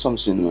you shared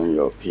something on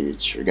your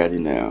page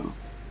regarding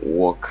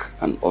work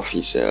and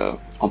office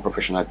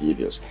unprofessional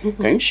behaviors.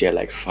 Can you share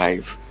like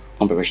 5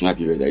 unprofessional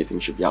behaviors that you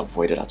think should be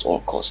avoided at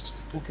all costs?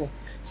 Okay.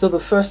 So the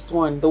first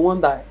one, the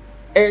one that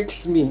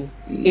irks me,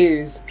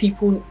 is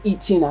people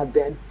eating at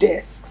their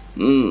desks.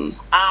 And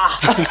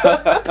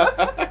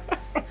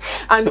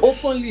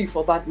openly,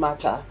 for that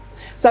matter.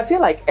 So I feel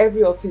like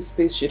every office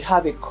space should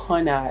have a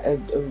corner,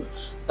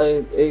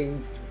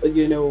 an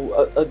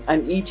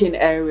eating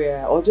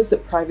area, or just a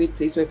private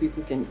place where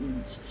people can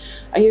eat.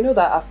 And you know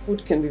that our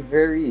food can be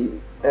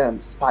very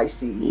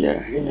spicy,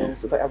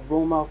 so the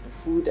aroma of the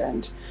food,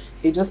 and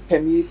it just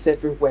permeates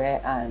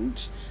everywhere,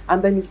 and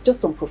then it's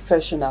just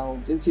unprofessional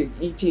since you're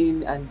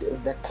eating and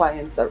the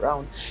clients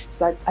around.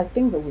 So I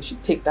think that we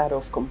should take that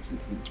off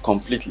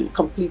completely.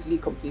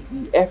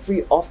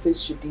 Every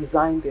office should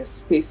design their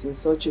space in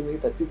such a way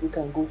that people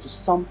can go to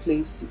some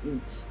place to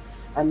eat,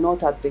 and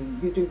not at the,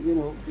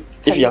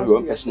 if you have your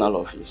own personal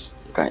office,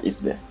 you can eat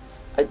there.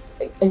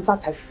 In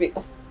fact, I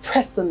feel,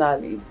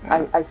 personally,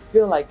 I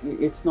feel like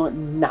it's not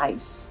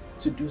nice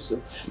to do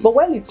so. But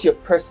when it's your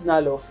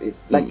personal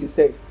office, like you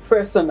said,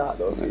 personal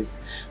office.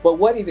 But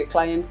what if a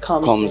client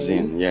comes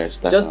in? Yes,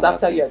 that's just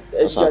after you're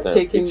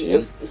taking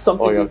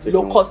something with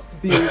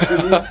low-cost beans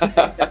in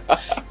it.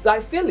 So I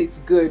feel it's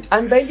good.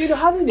 And then,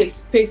 having a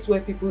space where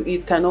people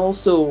eat can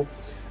also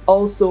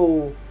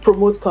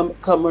promote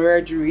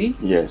camaraderie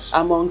yes.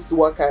 amongst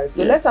workers.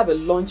 So yes. let's have a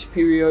lunch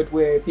period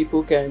where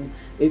people can,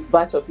 a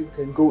batch of people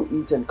can go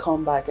eat and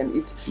come back and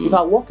eat. If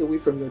I walk away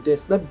from your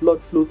desk, let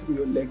blood flow through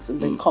your legs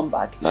and then come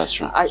back. That's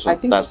true. I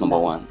think that's it's number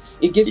nice. one.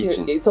 It gives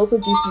Eating. you. It also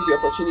gives you the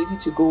opportunity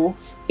to go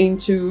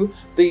into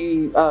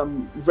the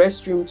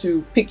restroom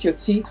to pick your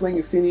teeth when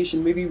you finish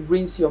and maybe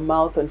rinse your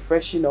mouth and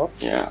freshen up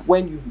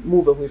when you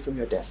move away from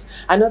your desk.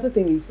 Another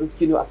thing is,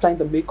 applying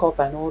the makeup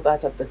and all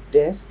that at the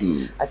desk.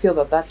 I feel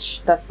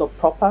that's not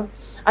proper.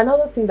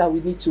 Another thing that we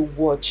need to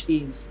watch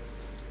is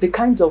the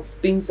kinds of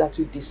things that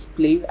we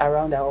display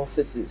around our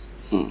offices.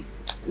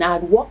 Now,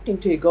 I'd walked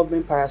into a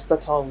government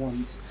parastatal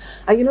once,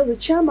 and the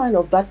chairman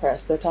of that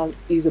parastatal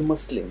is a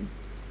Muslim.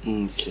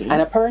 Okay.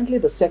 And apparently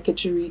the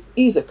secretary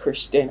is a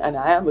Christian, and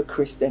I am a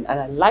Christian, and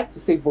I like to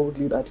say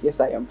boldly that yes,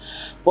 I am.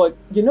 But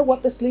you know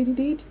what this lady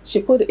did? She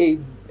put a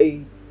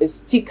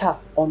sticker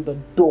on the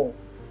door.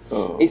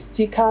 A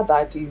sticker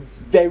that is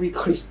very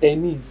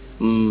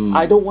Christianese.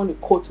 I don't want to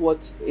quote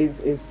what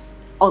is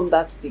on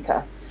that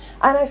sticker.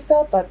 And I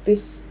felt that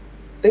this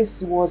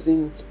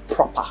wasn't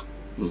proper.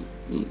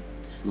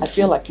 I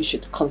feel like you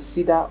should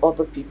consider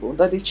other people.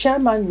 That the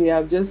chairman may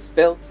have just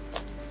felt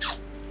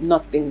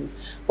nothing,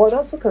 but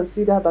also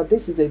consider that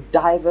this is a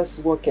diverse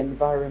work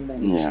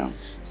environment.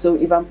 So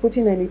if I'm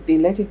putting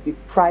anything, let it be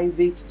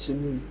private to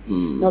me,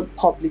 not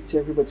public to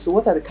everybody. So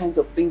what are the kinds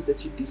of things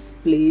that you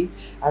display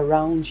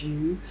around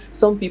you?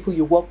 Some people,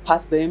 you walk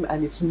past them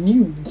and it's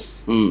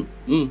nudes.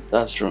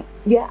 That's true.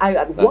 Yeah, I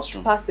had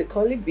walked past a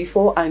colleague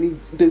before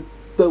and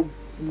the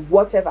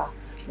whatever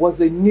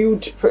was a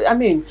nude.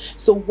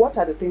 So what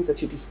are the things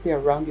that you display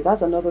around you?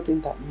 That's another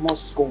thing that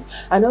must go.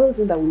 Another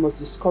thing that we must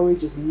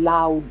discourage is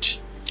loud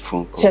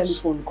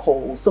telephone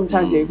calls.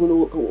 Sometimes you're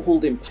even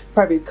holding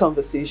private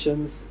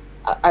conversations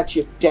at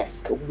your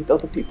desk with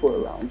other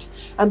people around.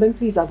 And then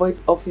please avoid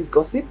office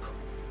gossip.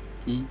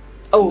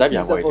 Oh,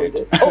 please avoid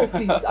it. Oh,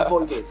 please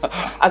avoid it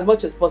as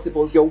much as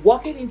possible. If you're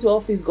walking into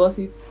office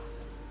gossip,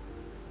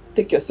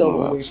 take yourself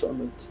away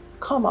from it.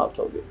 Come out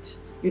of it.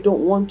 You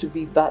don't want to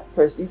be that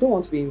person. You don't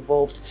want to be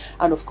involved.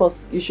 And of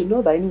course, you should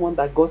know that anyone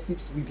that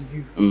gossips with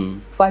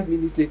you, 5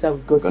 minutes later will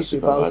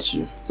gossip about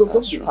you. So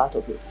don't be part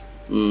of it.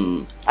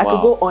 I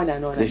could go on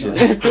and on this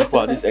and on.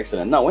 Wow, this is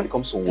excellent. Now, when it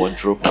comes to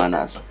wardrobe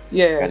manners,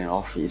 regarding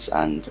office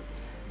and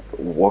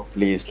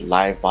workplace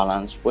life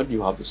balance, what do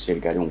you have to say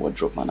regarding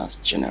wardrobe manners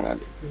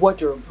generally?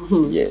 Wardrobe.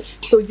 Yes.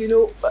 So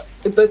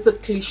there's a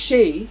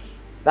cliche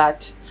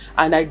that,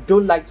 and I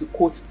don't like to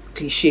quote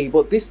cliche,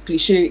 but this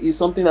cliche is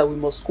something that we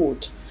must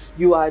quote.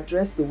 You are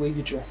dressed the way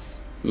you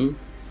dress.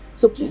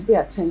 So please pay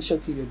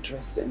attention to your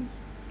dressing.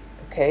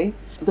 Okay?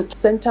 The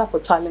Center for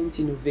Talent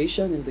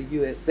Innovation in the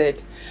US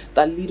said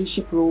that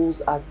leadership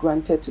roles are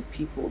granted to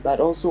people that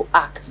also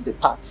act the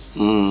part.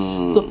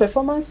 So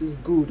performance is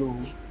good,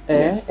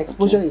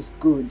 exposure is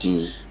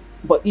good,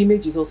 but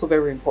image is also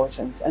very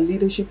important. And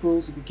leadership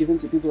roles will be given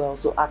to people that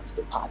also act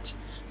the part.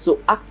 So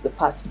act the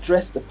part,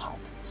 dress the part,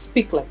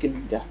 speak like a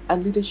leader.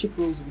 And leadership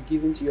roles will be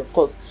given to you, of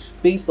course,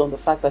 based on the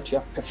fact that you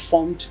have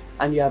performed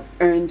and you have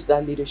earned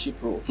that leadership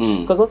role.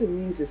 Because what it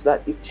means is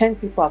that if 10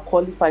 people are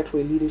qualified for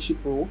a leadership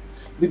role,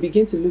 we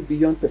begin to look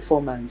beyond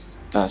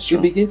performance. That's true.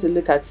 We begin to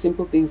look at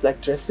simple things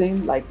like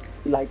dressing, like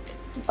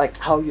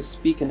how you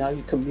speak and how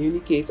you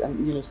communicate,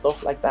 and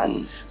stuff like that.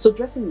 So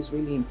dressing is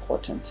really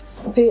important.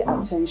 Pay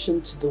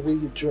attention to the way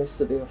you dress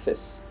to the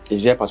office.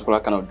 Is there a particular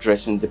kind of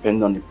dressing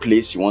depending on the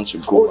place you want to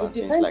go? It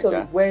depends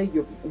on where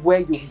you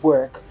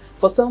work.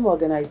 For some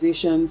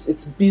organizations,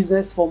 it's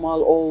business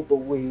formal all the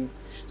way.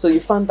 So you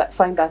find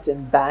that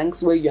in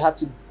banks where you have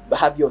to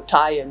have your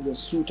tie and your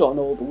suit on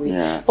all the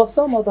way. For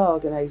some other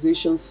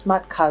organizations,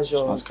 smart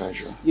casuals.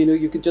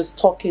 You could just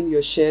tuck in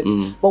your shirt.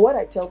 But what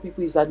I tell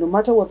people is that no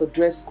matter what the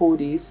dress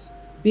code is,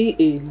 be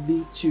a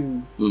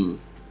little.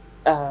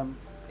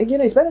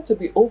 It's better to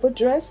be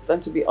overdressed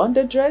than to be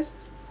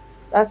underdressed.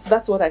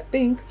 That's what I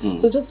think.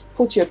 So just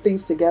put your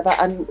things together,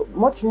 and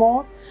much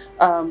more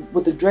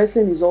with the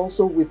dressing is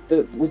also with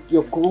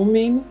your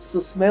grooming. So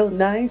smell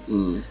nice,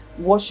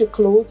 wash your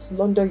clothes,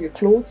 launder your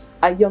clothes,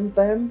 iron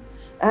them,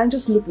 and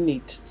just look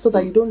neat, so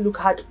that you don't look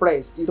hard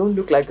pressed. You don't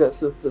look like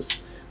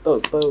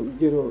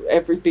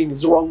everything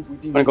is wrong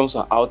with you. When it comes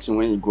to outing,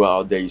 when you go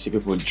out there, you see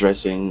people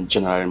dressing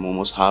generally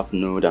almost half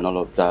nude and all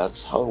of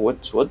that.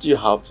 What do you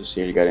have to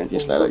say regarding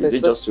things like that? Is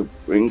it just to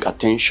bring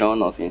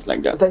attention or things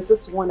like that? There's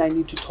this one I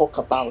need to talk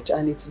about,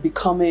 and it's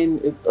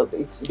becoming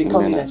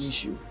an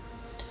issue.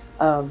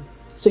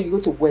 So you go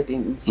to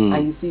weddings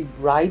and you see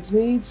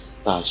bridesmaids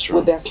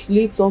with their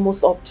slits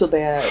almost up to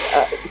their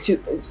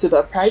to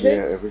their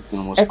privates. Yeah, everything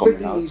almost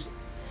coming out. Is,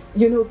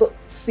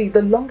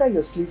 the longer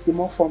your sleeves, the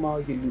more formal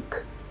you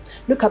look.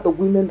 Look at the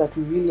women that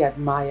we really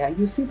admire, and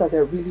you see that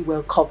they're really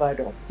well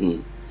covered up.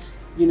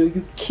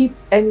 You keep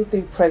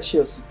anything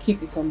precious, you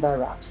keep it under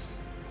wraps.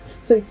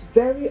 So it's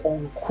very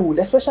uncool,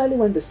 especially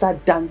when they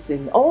start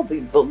dancing. All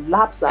the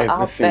laps are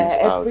out there,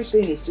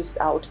 everything is just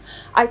out.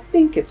 I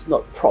think it's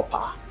not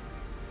proper.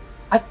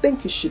 I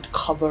think you should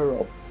cover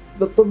up.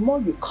 But the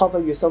more you cover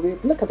yourself,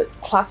 look at the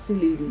classy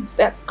ladies,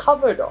 they're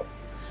covered up.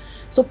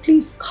 So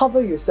please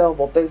cover yourself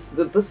up. This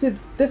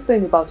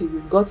thing about if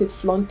you've got it,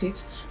 flaunt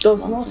it,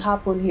 does not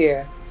happen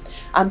here.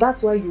 And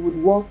that's why you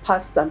would walk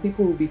past and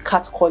people will be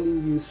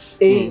catcalling you,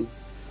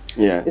 Ace.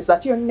 Yeah. Is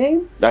that your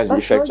name? That's the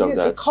effect of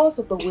that. Because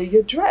of the way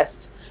you're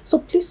dressed. So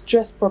please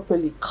dress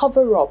properly,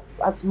 cover up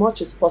as much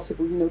as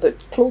possible. You know, the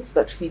clothes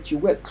that fit you,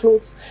 wear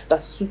clothes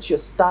that suit your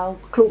style,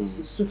 clothes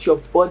that suit your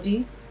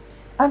body.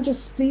 And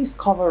just please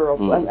cover up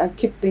and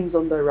keep things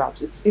under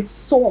wraps. It's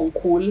so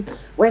uncool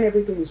when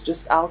everything is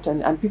just out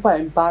and people are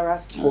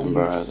embarrassed for you.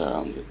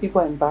 Around you.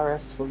 People are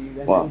embarrassed for you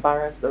and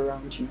embarrassed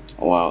around you.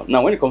 Wow.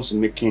 Now, when it comes to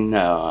making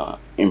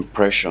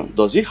impression,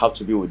 does it have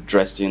to be with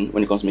dressing?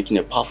 When it comes to making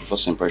a powerful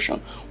first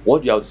impression,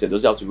 what do you have to say?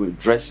 Does it have to be with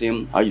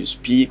dressing, how you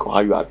speak, or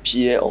how you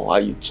appear, or how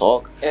you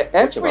talk?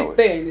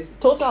 Everything is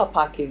total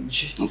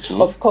package. Okay.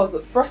 Of course,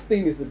 the first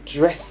thing is the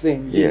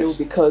dressing, you know,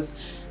 because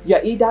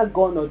you're either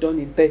gone or done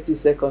in 30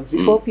 seconds.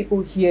 Before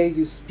people hear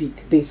you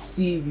speak, they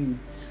see you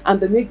and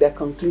they make their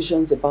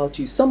conclusions about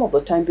you. Some of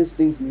the time, these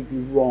things may be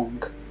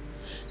wrong.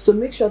 So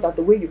make sure that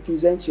the way you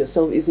present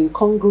yourself is in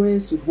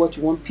congruence with what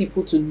you want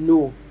people to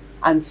know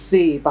and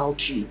say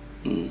about you.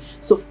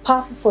 So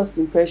powerful first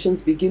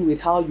impressions begin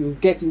with how you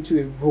get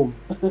into a room,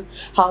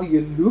 how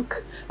you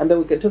look, and then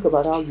we can talk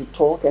about how you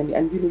talk and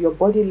you know, your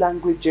body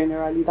language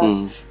generally,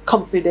 that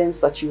confidence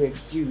that you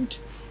exude.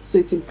 So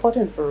it's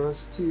important for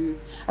us to,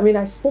 I mean,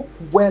 I spoke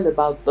well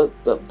about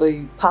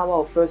the power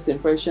of first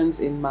impressions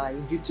in my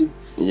YouTube,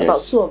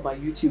 about 2 of my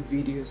YouTube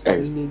videos that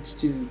need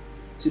to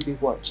be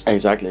watched.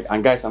 Exactly.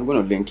 And guys, I'm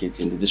going to link it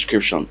in the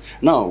description.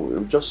 Now,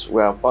 as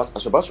we're about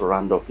to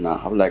round up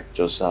now, I would like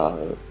just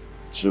 2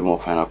 more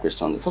final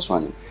questions. The first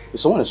one, if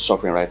someone is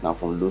suffering right now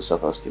from low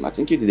self-esteem, I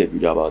think you did a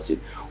video about it.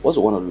 What's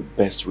one of the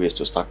best ways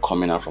to start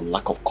coming out from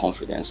lack of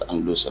confidence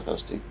and low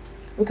self-esteem?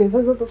 Okay,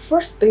 the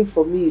first thing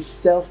for me is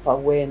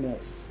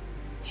self-awareness.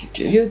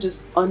 Okay. You're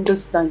just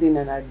understanding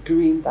and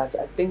agreeing that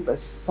I think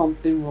there's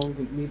something wrong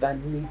with me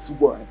that needs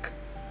work.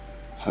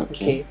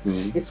 Okay.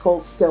 It's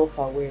called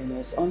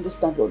self-awareness.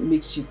 Understand what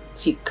makes you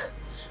tick,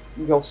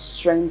 your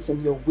strengths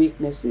and your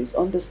weaknesses.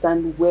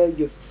 Understand where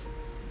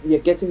you're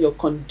getting your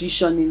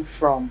conditioning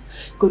from.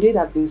 Could it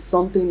have been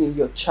something in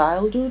your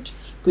childhood?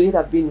 Could it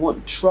have been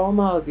one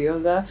trauma or the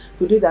other?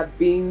 Could it have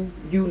been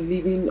you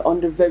living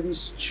under very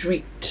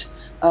strict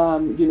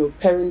you know,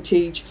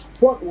 parentage?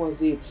 What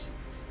was it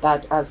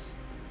that has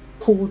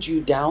pulled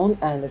you down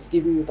and has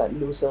given you that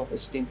low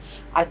self-esteem?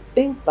 I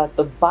think that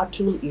the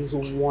battle is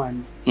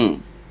won,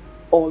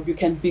 or you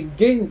can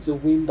begin to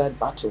win that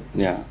battle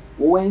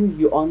when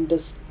you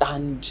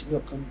understand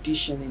your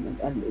conditioning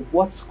and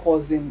what's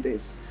causing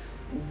this.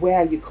 Where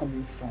are you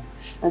coming from?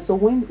 And so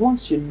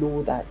once you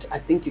know that, I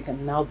think you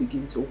can now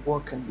begin to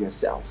work on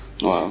yourself.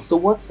 Wow. So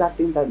what's that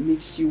thing that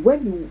makes you,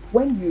 when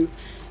you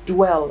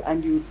dwell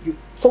and you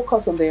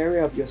focus on the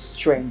area of your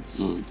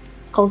strengths,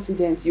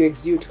 confidence, you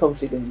exude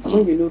confidence.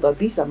 When you know that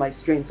these are my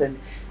strengths, and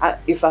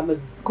if I'm a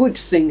good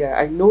singer,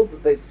 I know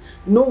that there's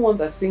no one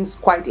that sings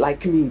quite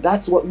like me.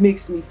 That's what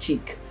makes me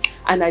tick.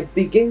 And I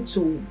begin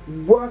to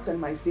work on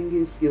my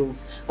singing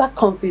skills. That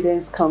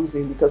confidence comes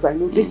in because I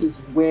know this is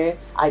where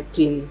I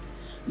play,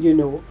 you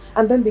know.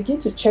 And then begin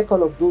to check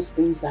all of those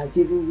things that are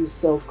giving you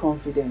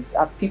self-confidence.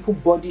 Have people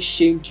body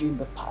shamed you in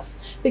the past?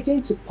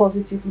 Begin to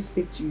positively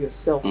speak to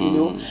yourself, you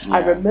know. I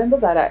remember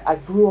that I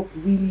grew up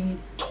really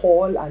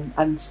tall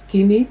and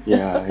skinny.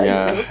 I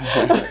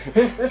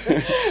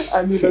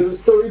mean, there's a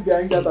story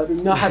behind that I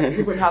did not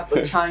even have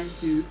the time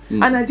to.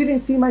 And I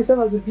didn't see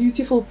myself as a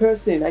beautiful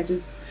person.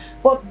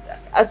 But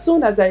as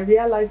soon as I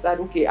realized that,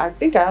 okay, I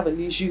think I have an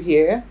issue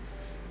here,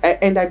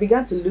 and I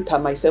began to look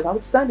at myself, I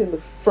would stand in the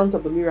front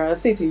of the mirror and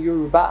say to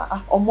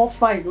Yoruba, I'm more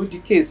fine, no the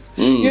case.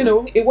 You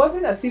know, it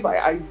wasn't as if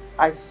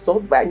I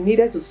saw I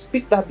needed to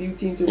speak that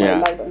beauty into my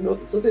life. I know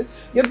that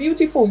you're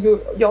beautiful,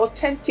 you're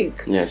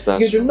authentic. Yes,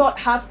 that's you do not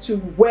have to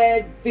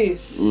wear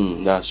this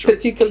that's true.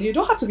 particular, you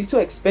don't have to be too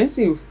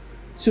expensive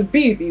to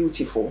be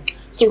beautiful.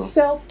 So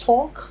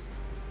self-talk,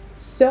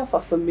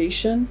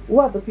 self-affirmation.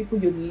 What are the people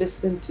you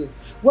listen to?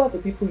 What are the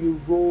people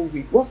you roll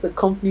with? What's the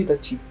company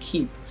that you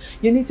keep?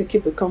 You need to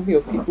keep the company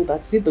of people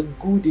that see the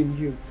good in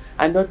you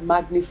and not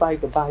magnify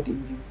the bad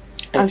in you.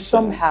 Excellent. And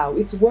somehow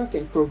it's work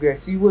in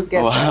progress. You will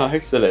get there.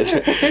 Excellent.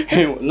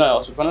 Now,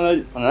 also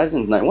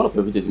finalizing tonight, one of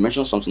your videos you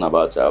mentioned something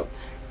about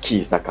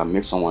keys that can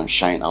make someone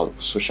shine out,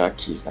 social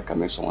keys that can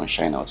make someone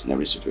shine out in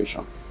every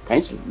situation.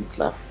 Can you look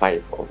like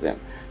 5 of them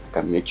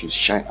can make you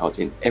shine out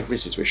in every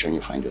situation you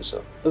find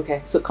yourself?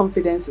 Okay, so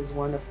confidence is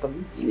one of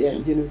them. Yeah,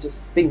 you know,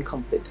 just being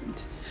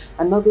confident.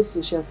 Another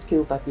social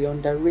skill that we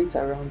underrate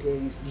around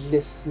here is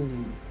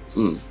listening.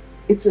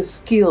 It's a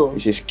skill.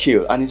 It's a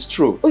skill, and it's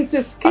true. Oh, it's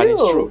a skill. And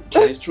it's true.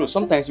 And it's true.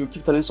 Sometimes you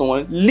keep telling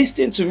someone,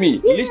 listen to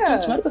me. Listen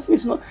to me. The person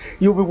is not.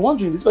 You'll be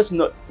wondering, this person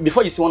not.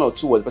 Before you see 1 or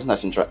 2 words, the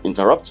person has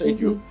interrupted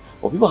you.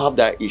 But people have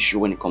that issue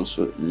when it comes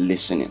to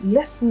listening.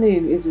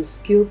 Listening is a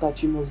skill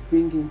that you must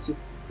bring into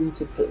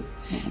play.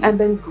 And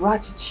then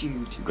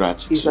gratitude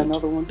is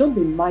another one. Don't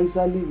be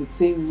miserly with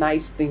saying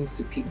nice things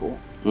to people.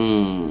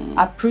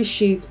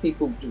 Appreciate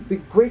people. Be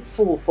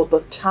grateful for the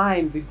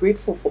time. Be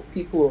grateful for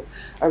people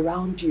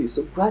around you.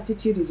 So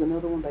gratitude is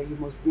another one that you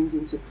must bring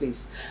into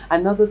place.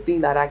 Another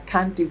thing that I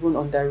can't even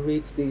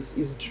underrate this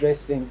is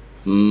dressing.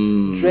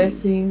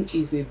 Dressing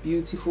is a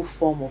beautiful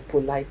form of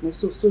politeness.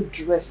 So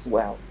dress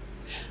well.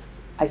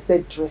 I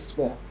said dress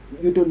well.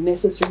 You don't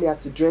necessarily have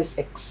to dress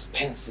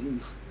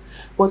expensive.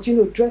 But you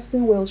know,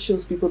 dressing well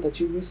shows people that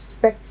you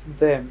respect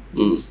them.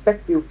 You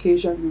respect the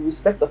occasion. You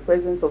respect the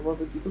presence of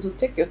other people. So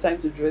take your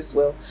time to dress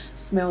well.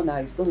 Smell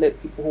nice. Don't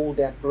let people hold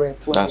their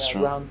breath when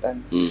you're around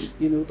them.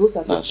 You know, those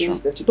are the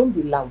things that you don't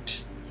be loud.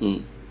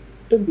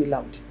 Don't be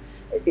loud.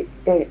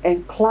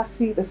 And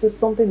classy, this is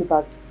something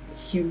about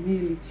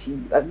humility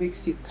that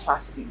makes you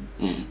classy.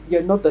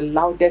 You're not the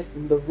loudest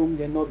in the room.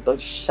 You're not the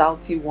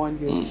shouty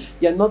one.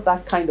 You're not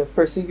that kind of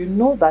person. You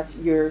know that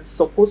you're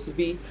supposed to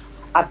be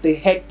at the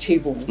head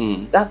table.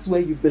 That's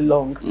where you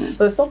belong.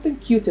 There's something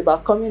cute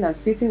about coming and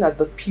sitting at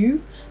the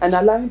pew and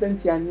allowing them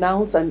to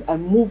announce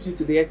and move you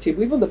to the head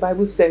table. Even the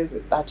Bible says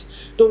that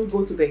don't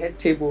go to the head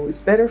table.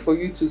 It's better for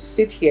you to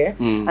sit here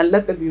and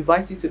let them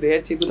invite you to the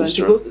head table than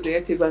to go to the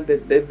head table and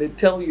they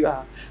tell you,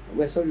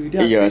 we're sorry, we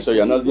don't so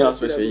you're not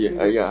supposed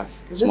to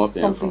it's just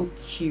something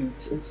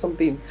cute and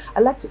something,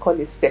 I like to call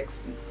it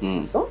sexy.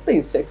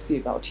 Something sexy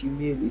about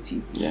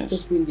humility.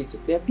 Just bring it to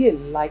play. Be a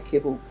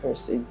likable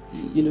person.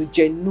 You know,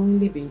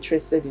 genuinely be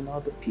interested in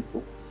other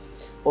people.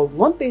 But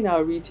one thing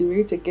I'll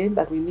reiterate again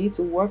that we need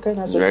to work on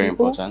as a very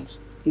people important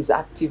is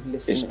active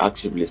listening. It's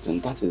active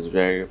listening. That is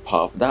very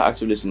powerful. That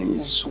active listening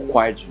is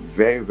quite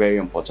very, very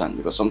important,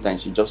 because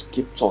sometimes you just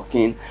keep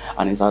talking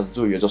and it's as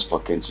though you're just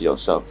talking to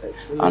yourself.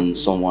 And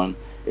someone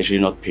is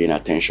really not paying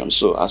attention.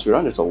 So as we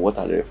round it up, what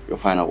are your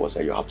final words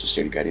that you have to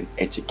say regarding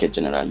etiquette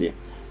generally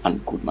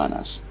and good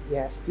manners?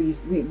 Yes,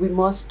 please. We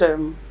must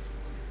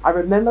I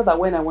remember that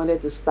when I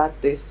wanted to start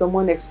this,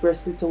 someone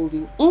expressly told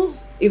me,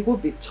 it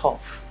would be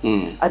tough.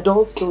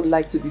 Adults don't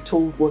like to be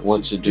told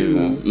what to do.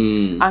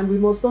 And we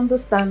must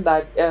understand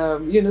that,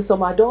 you know,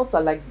 some adults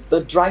are like the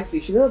dry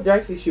fish. You know the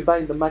dry fish you buy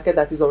in the market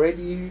that is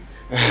already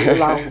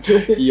ground.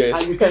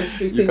 And you can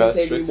straighten it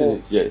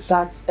anymore.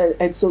 That's,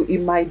 and so it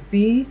might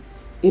be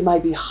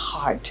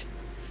hard.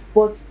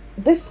 But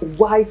this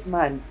wise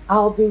man,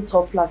 Alvin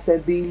Toffler,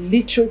 said the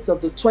illiterates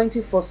of the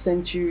 21st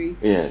century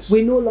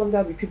will no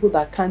longer be people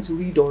that can't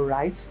read or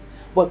write,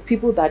 but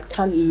people that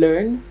can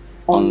learn,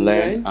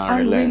 unlearn,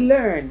 and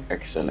relearn.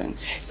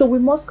 Excellent. So we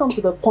must come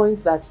to the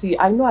point that, see,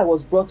 I know I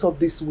was brought up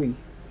this way,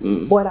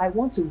 but I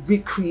want to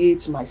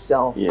recreate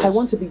myself. I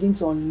want to begin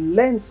to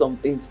unlearn some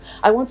things.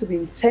 I want to be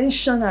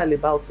intentional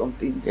about some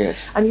things.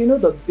 And you know,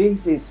 the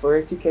basis for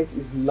etiquette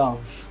is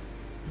love.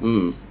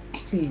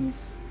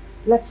 Please.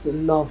 Let's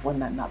love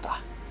one another.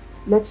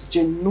 Let's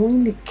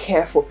genuinely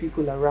care for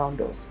people around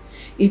us.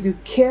 If you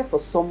care for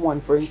someone,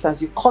 for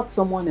instance, you caught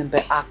someone in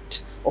the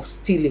act of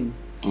stealing.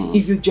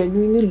 If you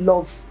genuinely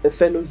love a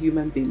fellow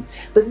human being,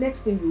 the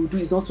next thing you will do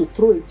is not to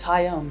throw a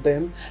tire on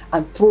them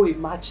and throw a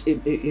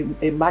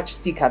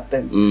matchstick at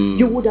them.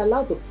 You would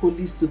allow the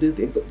police to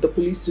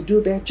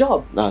do their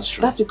job. That's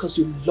true. That's because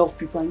you love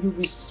people and you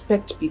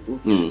respect people.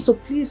 So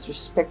please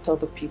respect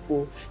other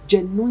people,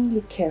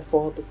 genuinely care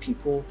for other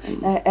people,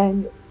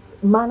 and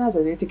manners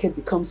and etiquette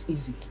becomes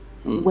easy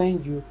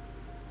when you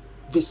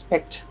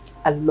respect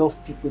and love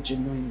people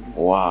genuinely.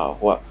 Wow.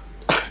 Well,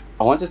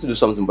 I wanted to do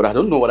something, but I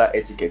don't know what that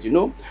etiquette. You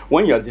know,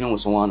 when you're dealing with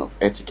someone of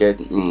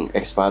etiquette,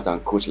 expert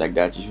and coach like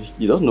that,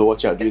 you don't know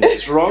what you're doing.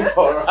 It's wrong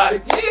or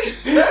right.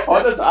 I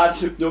wanted to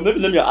ask you, maybe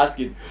let me ask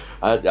you.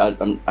 I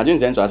didn't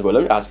intend to ask, but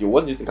let me ask you,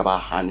 what do you think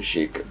about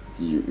handshake?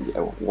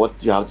 What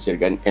do you have to say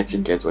regarding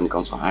etiquette when it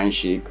comes to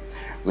handshake?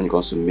 When it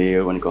comes to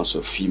male, when it comes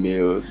to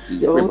female,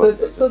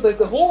 so there's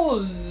a whole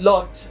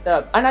lot,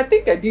 and I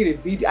think I did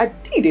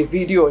a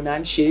video on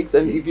handshakes,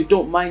 and if you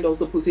don't mind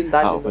also putting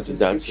that in the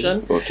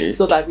description,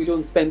 so that we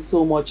don't spend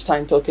so much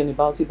time talking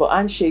about it. But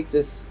handshakes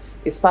is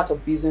part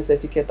of business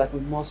etiquette that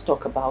we must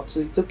talk about, so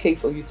it's okay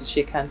for you to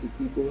shake hands with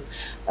people.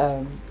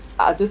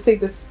 I'll just say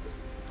this,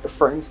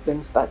 for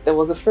instance, that there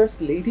was a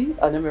first lady,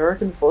 an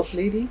American first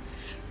lady,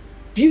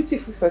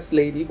 beautiful first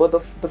lady, but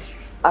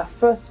our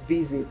first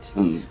visit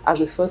as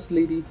a first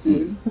lady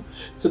to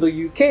the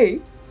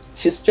UK,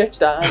 she stretched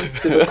her hands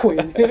to the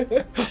Queen.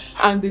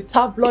 And the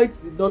tabloids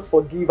did not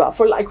forgive her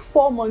for like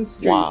 4 months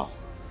straight.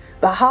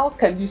 But how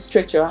can you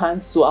stretch your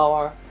hands to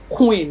our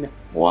Queen?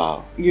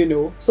 You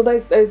know, so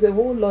there's a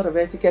whole lot of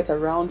etiquette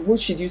around who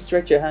should you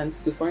stretch your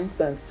hands to. For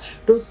instance,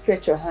 don't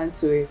stretch your hands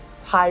to a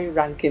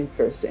high-ranking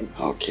person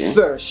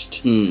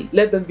first.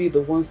 Let them be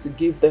the ones to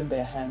give them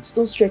their hands.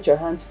 Don't stretch your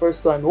hands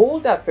first to an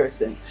older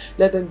person.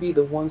 Let them be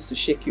the ones to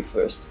shake you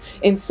first.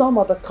 In some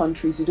other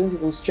countries, you don't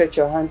even stretch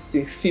your hands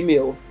to a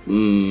female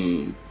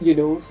You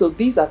know, so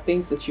these are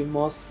things that you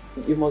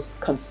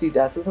must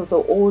consider. So there's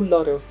a whole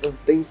lot of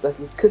things that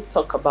we could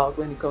talk about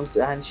when it comes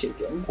to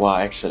handshaking. Wow,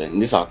 excellent.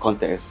 These are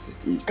contexts.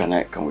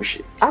 Can we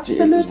shake?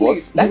 Absolutely.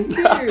 Thank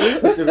you.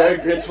 It's a very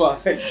great one.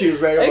 Thank you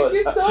very much.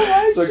 Thank you so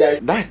much. So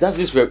guys,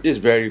 this is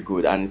very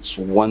good and it's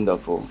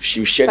wonderful.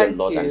 She shared a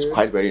lot and it's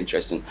quite very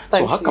interesting.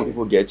 So how can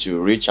people get to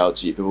reach out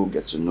to you? People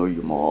get to know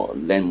you more,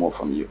 learn more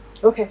from you.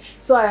 Okay,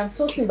 so I am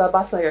Tosin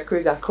Babasanya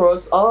Craig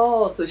across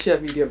all social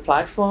media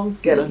platforms.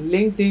 Get on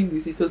LinkedIn, you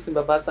see Tosin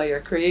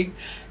Babasanya Craig.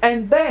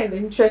 And then the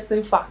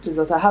interesting fact is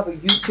that I have a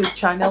YouTube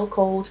channel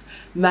called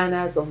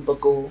Manners on the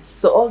Go.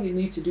 So all you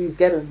need to do is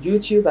get on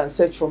YouTube and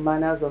search for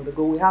Manners on the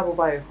Go. We have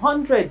over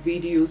 100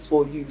 videos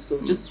for you.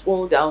 So just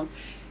scroll down.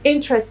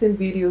 Interesting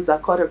videos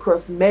that cut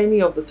across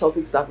many of the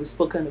topics that we've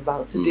spoken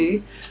about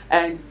today.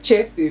 And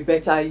cheers to a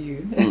better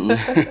you.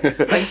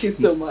 Thank you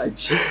so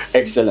much.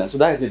 Excellent. So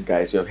that is it,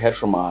 guys. You have heard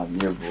from our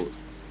new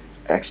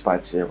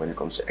experts here when it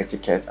comes to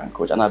etiquette and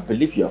coach, and I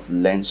believe you have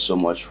learned so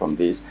much from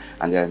this,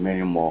 and there are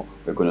many more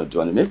we're going to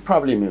do, and maybe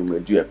we'll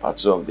do a part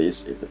 2 of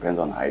this. It depends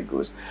on how it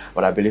goes,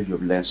 but I believe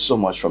you've learned so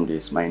much from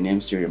this. My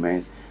name still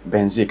remains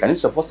Benzik, and if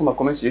it's the first time I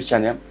comment to this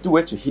channel, do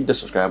wait to hit the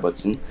subscribe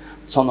button,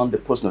 turn on the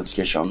post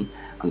notification,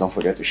 and don't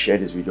forget to share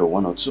this video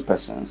 1 or 2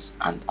 persons,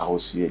 and I will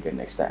see you again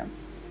next time.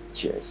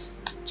 Cheers.